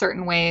things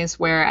certain ways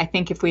where I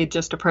think if we had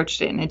just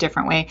approached it in a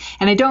different way,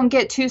 and I don't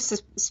get too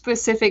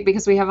specific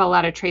because we have a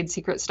lot of trade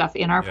secret stuff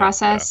in our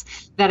process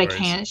that I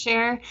can't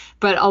share,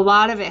 but a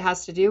lot of it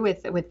has to do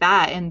with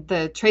that, and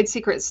the trade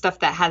secret stuff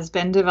that has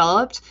been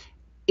developed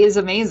is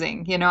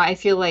amazing. I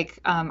feel like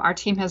our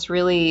team has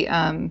really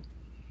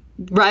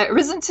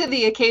risen to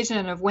the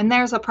occasion of when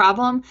there's a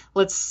problem,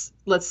 let's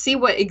see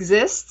what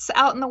exists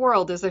out in the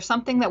world. Is there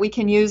something that we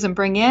can use and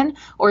bring in,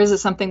 or is it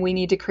something we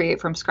need to create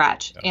from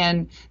scratch? Yeah.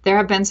 And there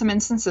have been some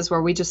instances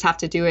where we just have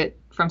to do it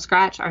from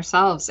scratch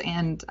ourselves.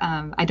 And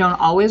I don't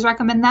always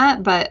recommend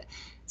that, but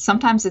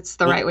sometimes it's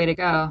the right way to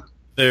go.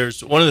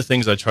 There's one of the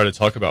things I try to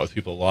talk about with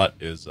people a lot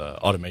is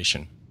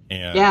automation.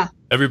 And Yeah.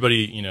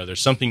 everybody,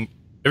 there's something,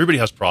 everybody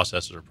has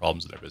processes or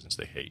problems in their business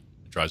they hate.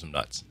 It drives them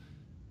nuts.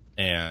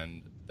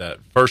 And that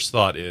first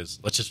thought is,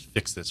 let's just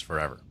fix this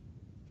forever.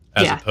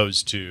 As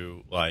opposed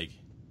to like,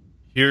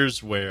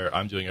 here's where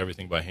I'm doing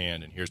everything by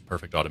hand and here's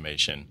perfect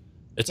automation.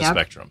 It's a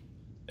spectrum.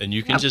 And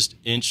you can just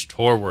inch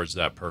towards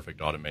that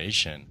perfect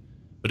automation.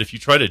 But if you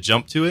try to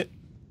jump to it,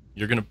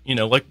 you're going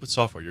to, like with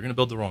software, you're going to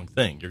build the wrong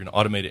thing. You're going to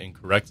automate it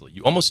incorrectly.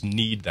 You almost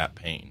need that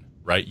pain,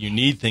 right? You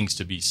need things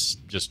to be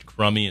just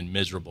crummy and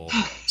miserable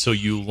so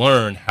you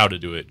learn how to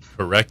do it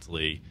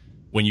correctly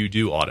when you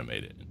do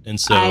automate it. And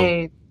so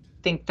I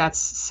think that's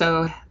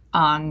so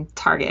on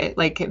target.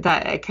 Like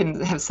that, I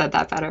couldn't have said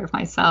that better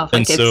myself.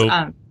 Like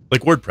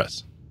like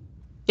WordPress.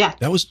 Yeah.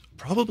 That was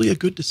probably a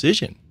good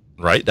decision,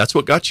 right? That's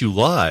what got you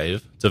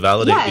live to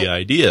validate the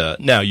idea.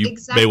 Now you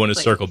may want to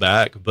circle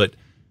back, but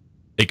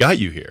it got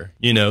you here,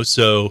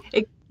 so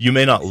you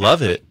may not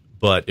love it,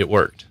 but it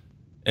worked.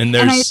 And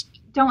I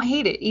don't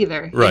hate it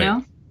either,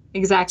 right.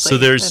 Exactly. So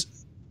there's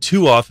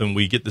too often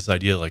we get this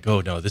idea like,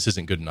 oh no, this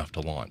isn't good enough to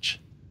launch.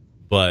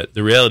 But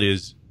the reality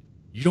is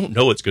you don't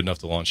know it's good enough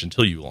to launch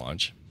until you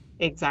launch.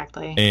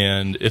 Exactly.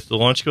 And if the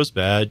launch goes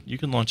bad, you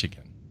can launch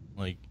again.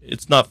 Like,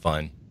 it's not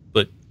fun,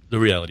 but the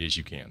reality is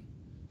you can.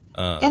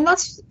 And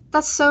that's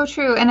so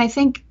true. And I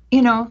think,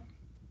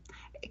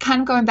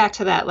 kind of going back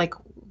to that, like,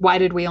 why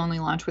did we only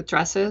launch with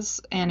dresses?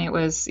 And it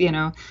was,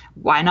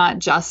 why not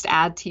just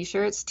add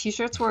t-shirts?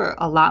 T-shirts were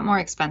a lot more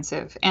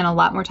expensive and a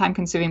lot more time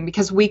consuming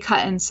because we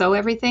cut and sew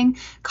everything.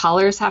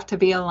 Collars have to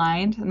be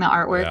aligned in the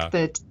artwork,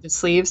 the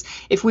sleeves.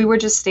 If we were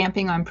just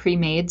stamping on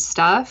pre-made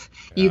stuff,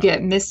 you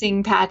get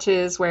missing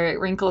patches where it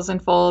wrinkles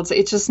and folds.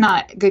 It's just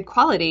not good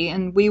quality.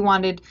 And we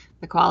wanted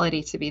the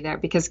quality to be there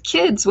because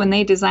kids, when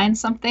they design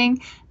something,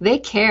 they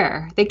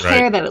care. They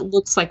care that it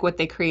looks like what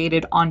they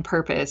created on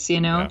purpose,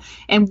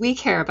 and we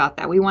care about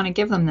that. We want to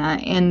give them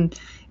that.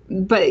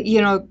 But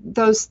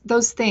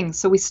those things.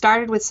 So we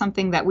started with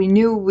something that we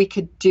knew we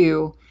could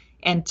do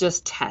and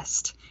just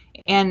test.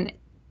 And,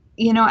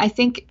 I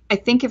think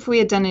if we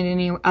had done it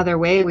any other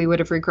way, we would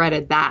have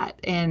regretted that.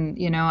 And,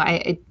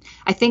 I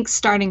think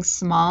starting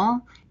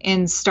small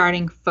and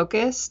starting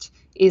focused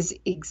is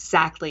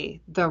exactly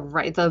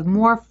the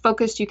more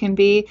focused you can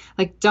be.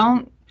 Like,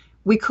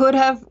 we could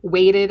have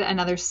waited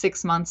another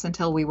 6 months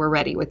until we were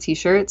ready with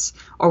t-shirts,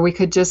 or we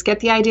could just get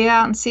the idea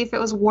out and see if it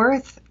was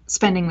worth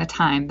spending the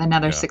time,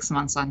 another 6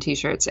 months on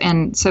t-shirts.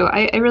 And so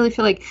I really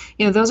feel like,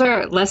 those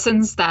are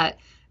lessons that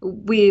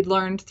we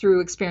learned through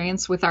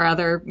experience with our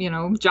other,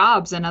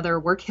 jobs and other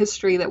work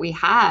history that we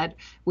had.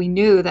 We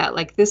knew that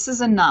like, this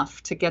is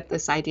enough to get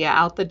this idea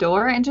out the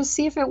door and just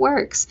see if it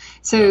works.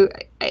 So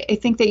I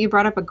think that you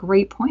brought up a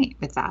great point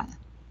with that.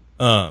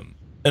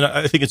 And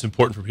I think it's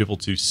important for people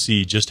to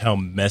see just how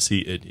messy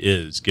it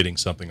is getting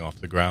something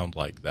off the ground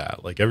like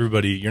that. Like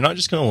everybody, you're not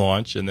just going to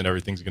launch and then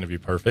everything's going to be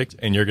perfect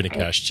and you're going to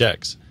cash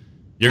checks.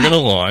 You're going to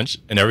launch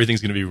and everything's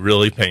going to be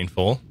really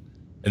painful.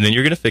 And then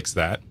you're going to fix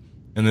that.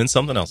 And then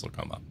something else will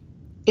come up.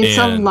 It's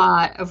a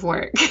lot of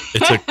work.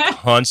 It's a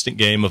constant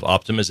game of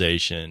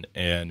optimization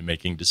and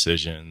making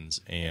decisions.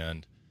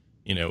 And,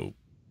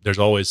 there's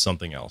always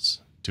something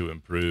else to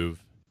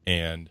improve.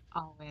 And,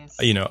 always.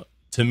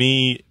 To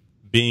me,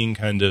 being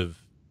kind of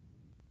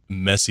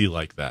messy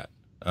like that,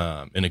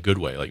 in a good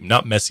way, like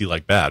not messy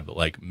like bad, but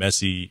like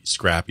messy,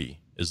 scrappy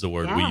is the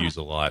word we use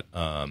a lot.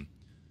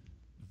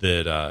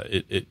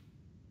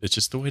 It's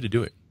just the way to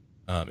do it.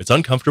 It's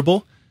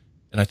uncomfortable.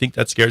 And I think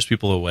that scares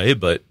people away,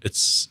 but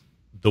it's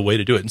the way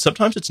to do it. And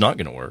sometimes it's not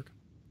going to work,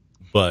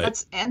 but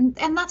that's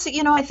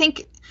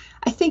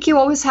I think you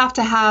always have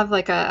to have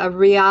like a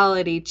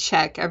reality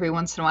check every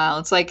once in a while.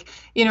 It's like,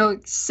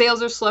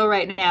 sales are slow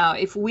right now.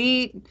 If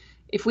we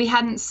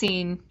hadn't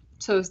seen,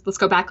 so let's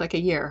go back like a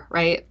year,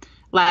 right?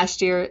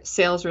 Last year,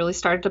 sales really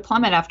started to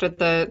plummet after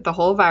the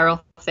whole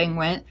viral thing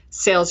went.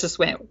 Sales just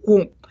went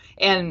whoop.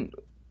 And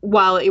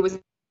while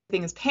everything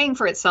is paying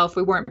for itself,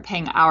 we weren't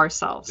paying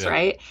ourselves,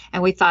 right?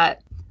 And we thought,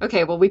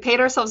 okay, well, we paid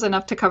ourselves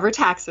enough to cover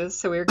taxes,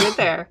 so we were good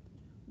there,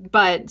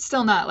 but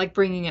still not like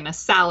bringing in a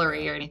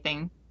salary or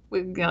anything.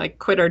 We like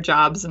quit our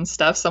jobs and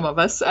stuff, some of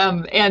us.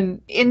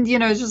 And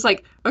it's just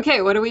like,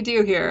 okay, what do we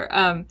do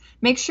here?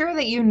 Make sure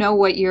that you know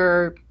what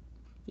your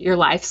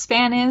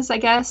lifespan is, I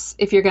guess,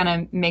 if you're going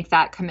to make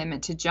that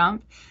commitment to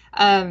jump.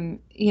 I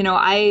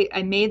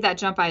made that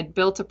jump. I had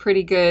built a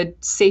pretty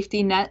good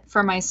safety net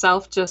for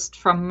myself just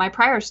from my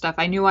prior stuff.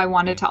 I knew I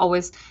wanted to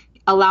always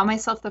allow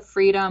myself the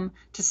freedom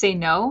to say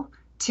no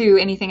to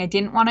anything I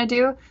didn't want to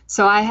do.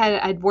 So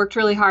I'd worked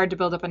really hard to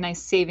build up a nice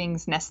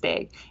savings nest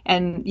egg.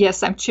 And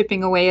yes, I'm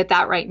chipping away at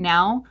that right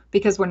now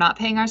because we're not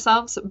paying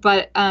ourselves.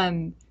 But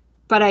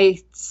but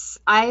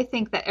I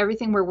think that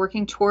everything we're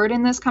working toward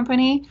in this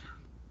company,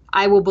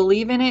 I will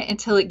believe in it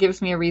until it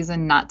gives me a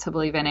reason not to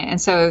believe in it. And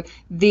so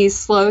these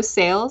slow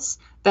sales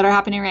that are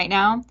happening right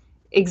now,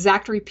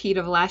 exact repeat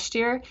of last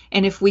year.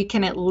 And if we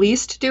can at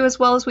least do as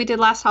well as we did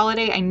last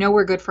holiday, I know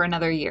we're good for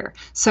another year.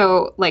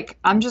 So like,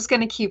 I'm just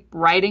going to keep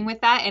riding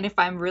with that. And if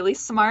I'm really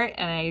smart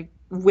and I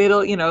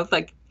whittle,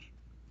 like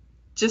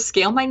just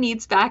scale my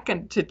needs back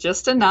and to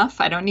just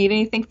enough. I don't need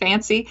anything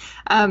fancy.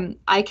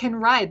 I can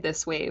ride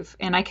this wave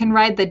and I can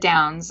ride the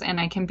downs and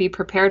I can be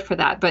prepared for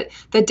that. But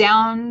the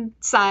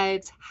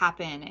downsides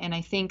happen. And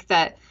I think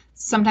that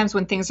sometimes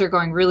when things are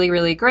going really,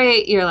 really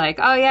great, you're like,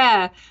 oh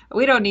yeah,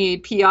 we don't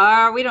need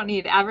PR. We don't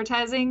need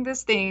advertising.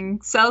 This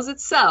thing sells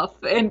itself.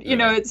 And,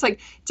 it's like,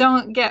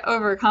 don't get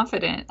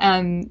overconfident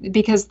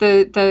because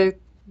the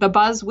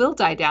buzz will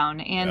die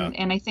down.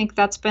 And I think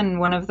that's been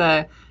one of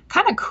the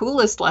kind of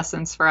coolest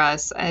lessons for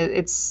us.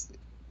 I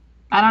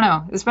don't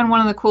know, it's been one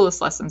of the coolest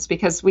lessons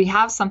because we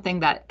have something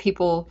that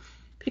people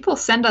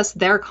send us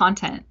their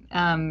content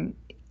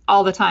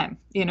all the time,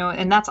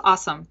 and that's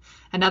awesome.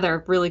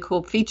 Another really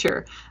cool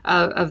feature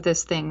of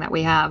this thing that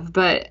we have,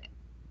 but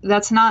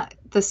that's not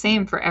the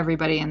same for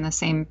everybody in the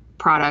same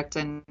product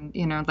and,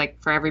 like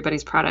for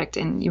everybody's product.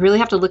 And you really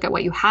have to look at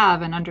what you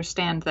have and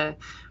understand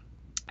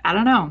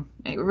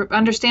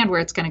understand where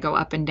it's going to go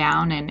up and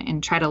down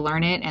and try to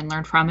learn it and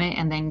learn from it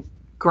and then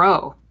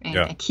grow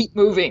and keep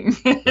moving.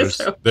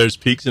 There's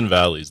peaks and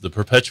valleys. The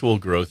perpetual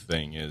growth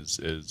thing is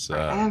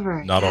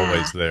forever, not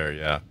always there.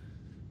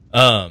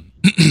 Yeah.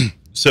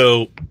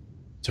 So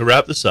to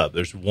wrap this up,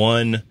 there's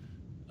one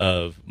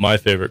of my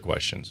favorite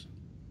questions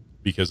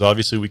because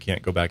obviously we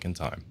can't go back in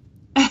time,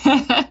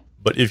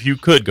 but if you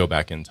could go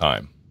back in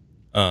time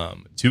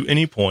to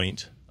any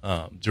point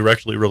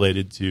directly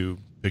related to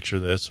picture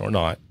this or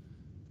not,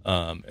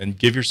 and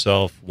give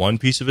yourself one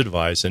piece of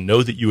advice and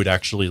know that you would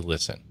actually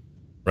listen,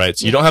 right?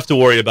 So you don't have to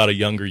worry about a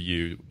younger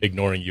you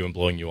ignoring you and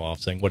blowing you off,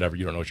 saying whatever,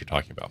 you don't know what you're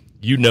talking about.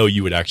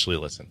 You would actually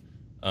listen.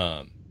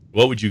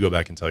 What would you go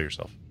back and tell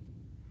yourself?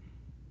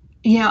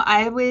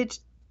 I would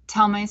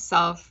tell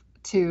myself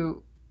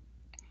to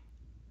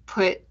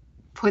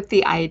put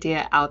the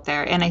idea out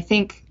there. And I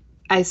think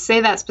I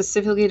say that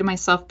specifically to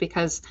myself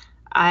because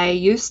I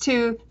used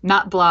to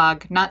not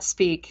blog, not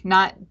speak,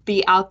 not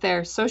be out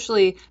there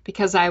socially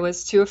because I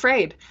was too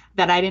afraid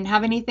that I didn't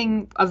have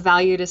anything of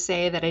value to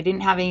say, that I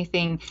didn't have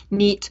anything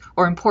neat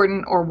or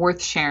important or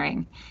worth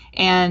sharing.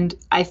 And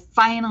I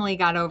finally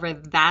got over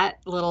that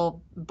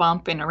little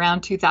bump in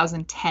around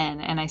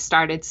 2010 and I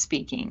started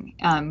speaking,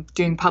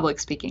 doing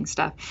public speaking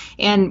stuff.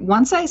 And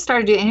once I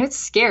started doing, and it's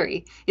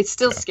scary, it's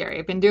still scary.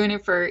 I've been doing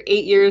it for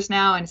 8 years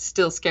now and it's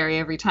still scary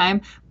every time.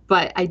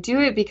 But I do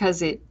it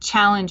because it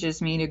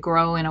challenges me to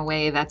grow in a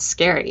way that's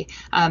scary,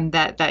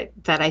 that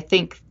I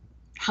think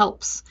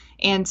helps.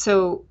 And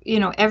so,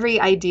 every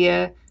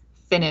idea,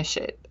 finish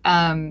it.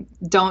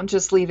 Don't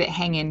just leave it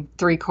hanging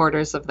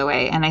 3/4 of the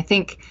way. And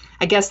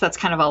I guess that's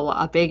kind of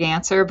a big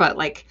answer, but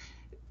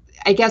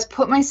I guess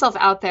put myself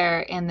out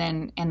there and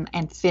then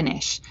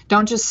finish.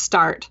 Don't just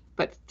start,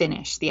 but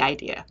finish the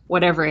idea,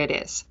 whatever it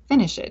is.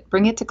 Finish it,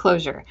 bring it to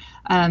closure,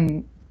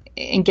 and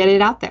get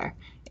it out there.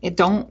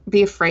 Don't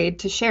be afraid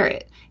to share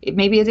it.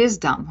 Maybe it is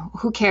dumb.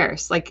 Who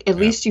cares? At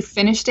least you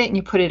finished it and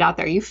you put it out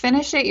there. You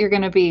finish it, you're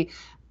going to be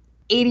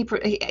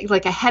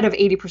ahead of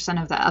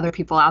 80% of the other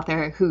people out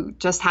there who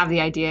just have the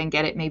idea and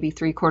get it maybe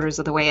 3/4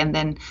 of the way and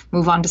then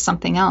move on to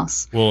something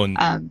else. Well,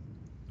 and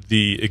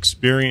the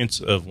experience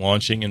of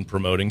launching and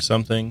promoting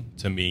something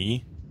to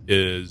me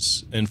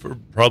is, and for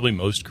probably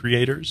most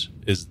creators,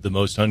 is the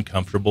most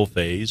uncomfortable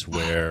phase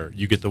where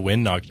you get the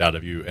wind knocked out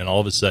of you and all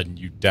of a sudden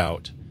you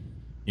doubt.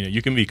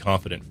 You can be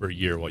confident for a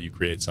year while you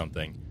create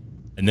something,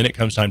 and then it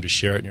comes time to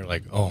share it, and you're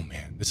like, "Oh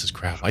man, this is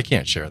crap! I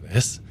can't share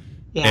this."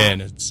 Yeah.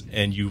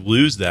 And you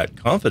lose that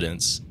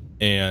confidence.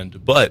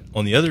 But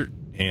on the other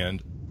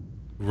hand,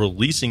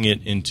 releasing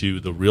it into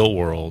the real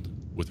world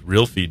with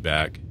real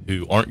feedback,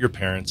 who aren't your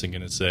parents and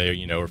going to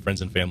say, or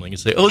friends and family, and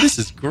say, "Oh, this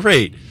is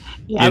great."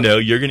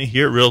 Yep. You're going to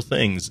hear real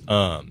things.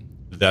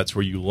 That's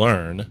where you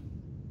learn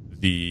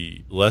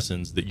the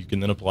lessons that you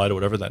can then apply to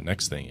whatever that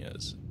next thing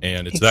is.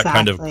 And it's that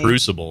kind of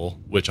crucible,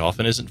 which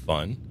often isn't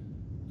fun,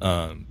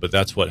 but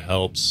that's what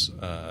helps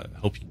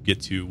help you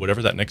get to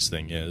whatever that next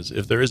thing is,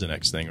 if there is a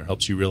next thing, or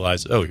helps you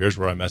realize, oh, here's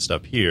where I messed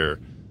up here.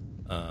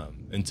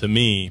 And to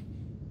me,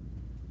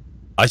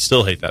 I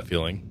still hate that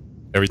feeling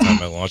every time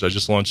I launch. I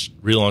just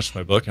relaunched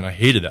my book, and I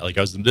hated that.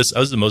 I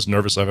was the most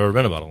nervous I've ever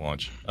been about a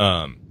launch.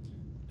 And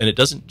it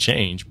doesn't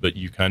change, but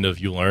you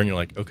learn. You're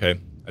like, okay,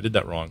 I did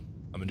that wrong.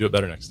 I'm gonna do it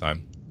better next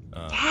time.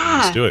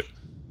 Let's do it.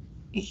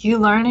 You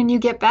learn and you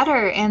get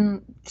better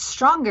and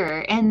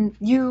stronger, and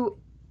you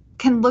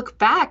can look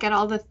back at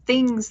all the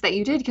things that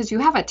you did because you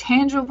have a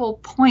tangible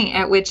point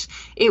at which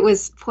it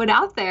was put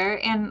out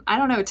there. And I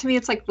don't know, to me,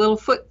 it's like little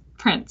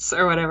footprints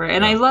or whatever.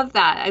 And I love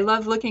that. I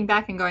love looking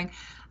back and going,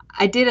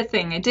 I did a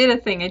thing,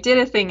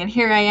 and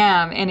here I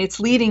am, and it's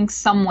leading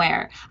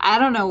somewhere. I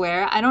don't know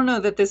where. I don't know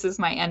that this is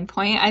my end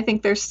point. I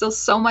think there's still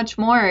so much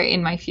more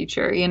in my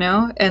future,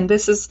 and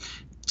this is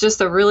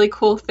just a really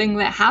cool thing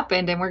that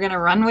happened, and we're going to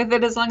run with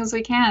it as long as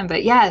we can.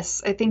 But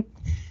yes, I think,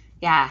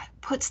 yeah,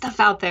 put stuff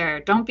out there.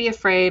 Don't be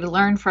afraid.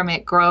 Learn from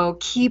it. Grow.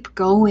 Keep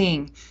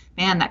going.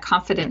 Man, that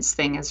confidence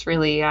thing is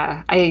really,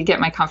 I get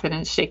my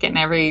confidence shaken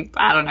every,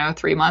 I don't know,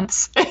 3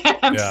 months. I'm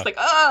Yeah. just like,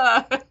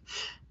 oh,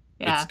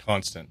 yeah. It's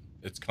constant.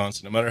 It's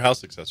constant, no matter how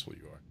successful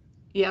you are.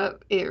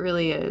 Yep, it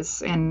really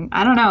is. And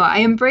I don't know, I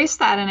embrace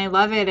that and I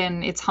love it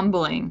and it's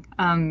humbling.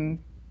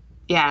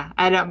 Yeah,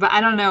 but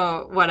I don't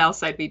know what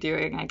else I'd be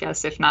doing, I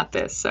guess, if not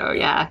this. So Yeah.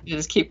 yeah, you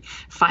just keep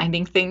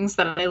finding things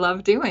that I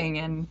love doing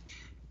and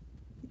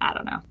I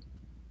don't know.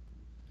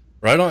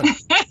 Right on.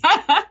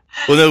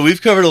 Well, no,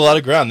 we've covered a lot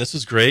of ground. This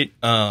was great.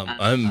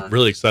 I'm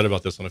really excited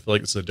about this one. I feel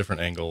like it's a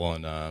different angle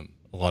on a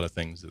lot of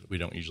things that we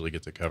don't usually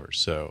get to cover.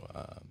 So,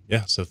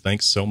 yeah, so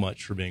thanks so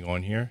much for being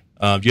on here.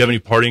 Do you have any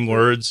parting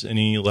words,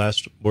 any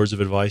last words of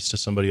advice to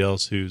somebody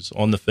else who's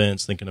on the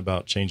fence thinking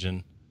about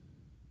changing?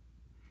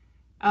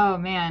 Oh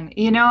man,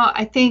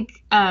 I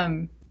think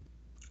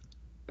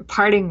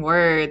parting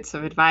words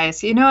of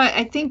advice.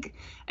 I think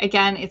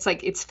again, it's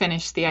like it's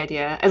finished the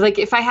idea. Like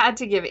if I had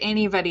to give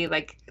anybody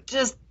like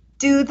just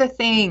do the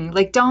thing.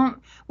 Like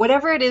don't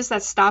whatever it is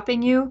that's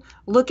stopping you,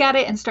 look at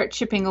it and start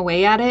chipping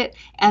away at it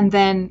and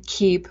then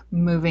keep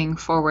moving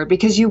forward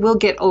because you will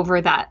get over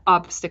that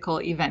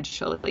obstacle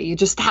eventually. You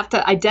just have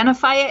to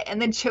identify it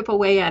and then chip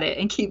away at it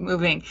and keep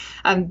moving.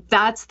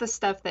 That's the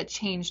stuff that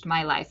changed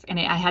my life and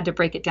I had to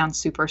break it down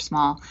super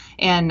small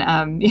and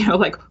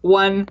like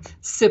one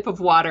sip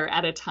of water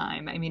at a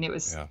time. I mean, it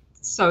was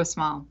so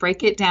small.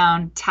 Break it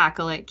down,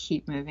 tackle it,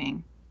 keep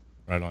moving.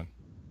 Right on.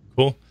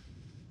 Cool.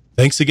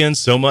 Thanks again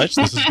so much.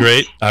 This is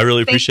great. I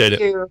really appreciate it.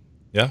 Thank you.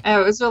 Yeah.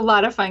 Oh, it was a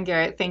lot of fun,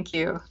 Garrett. Thank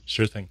you.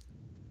 Sure thing.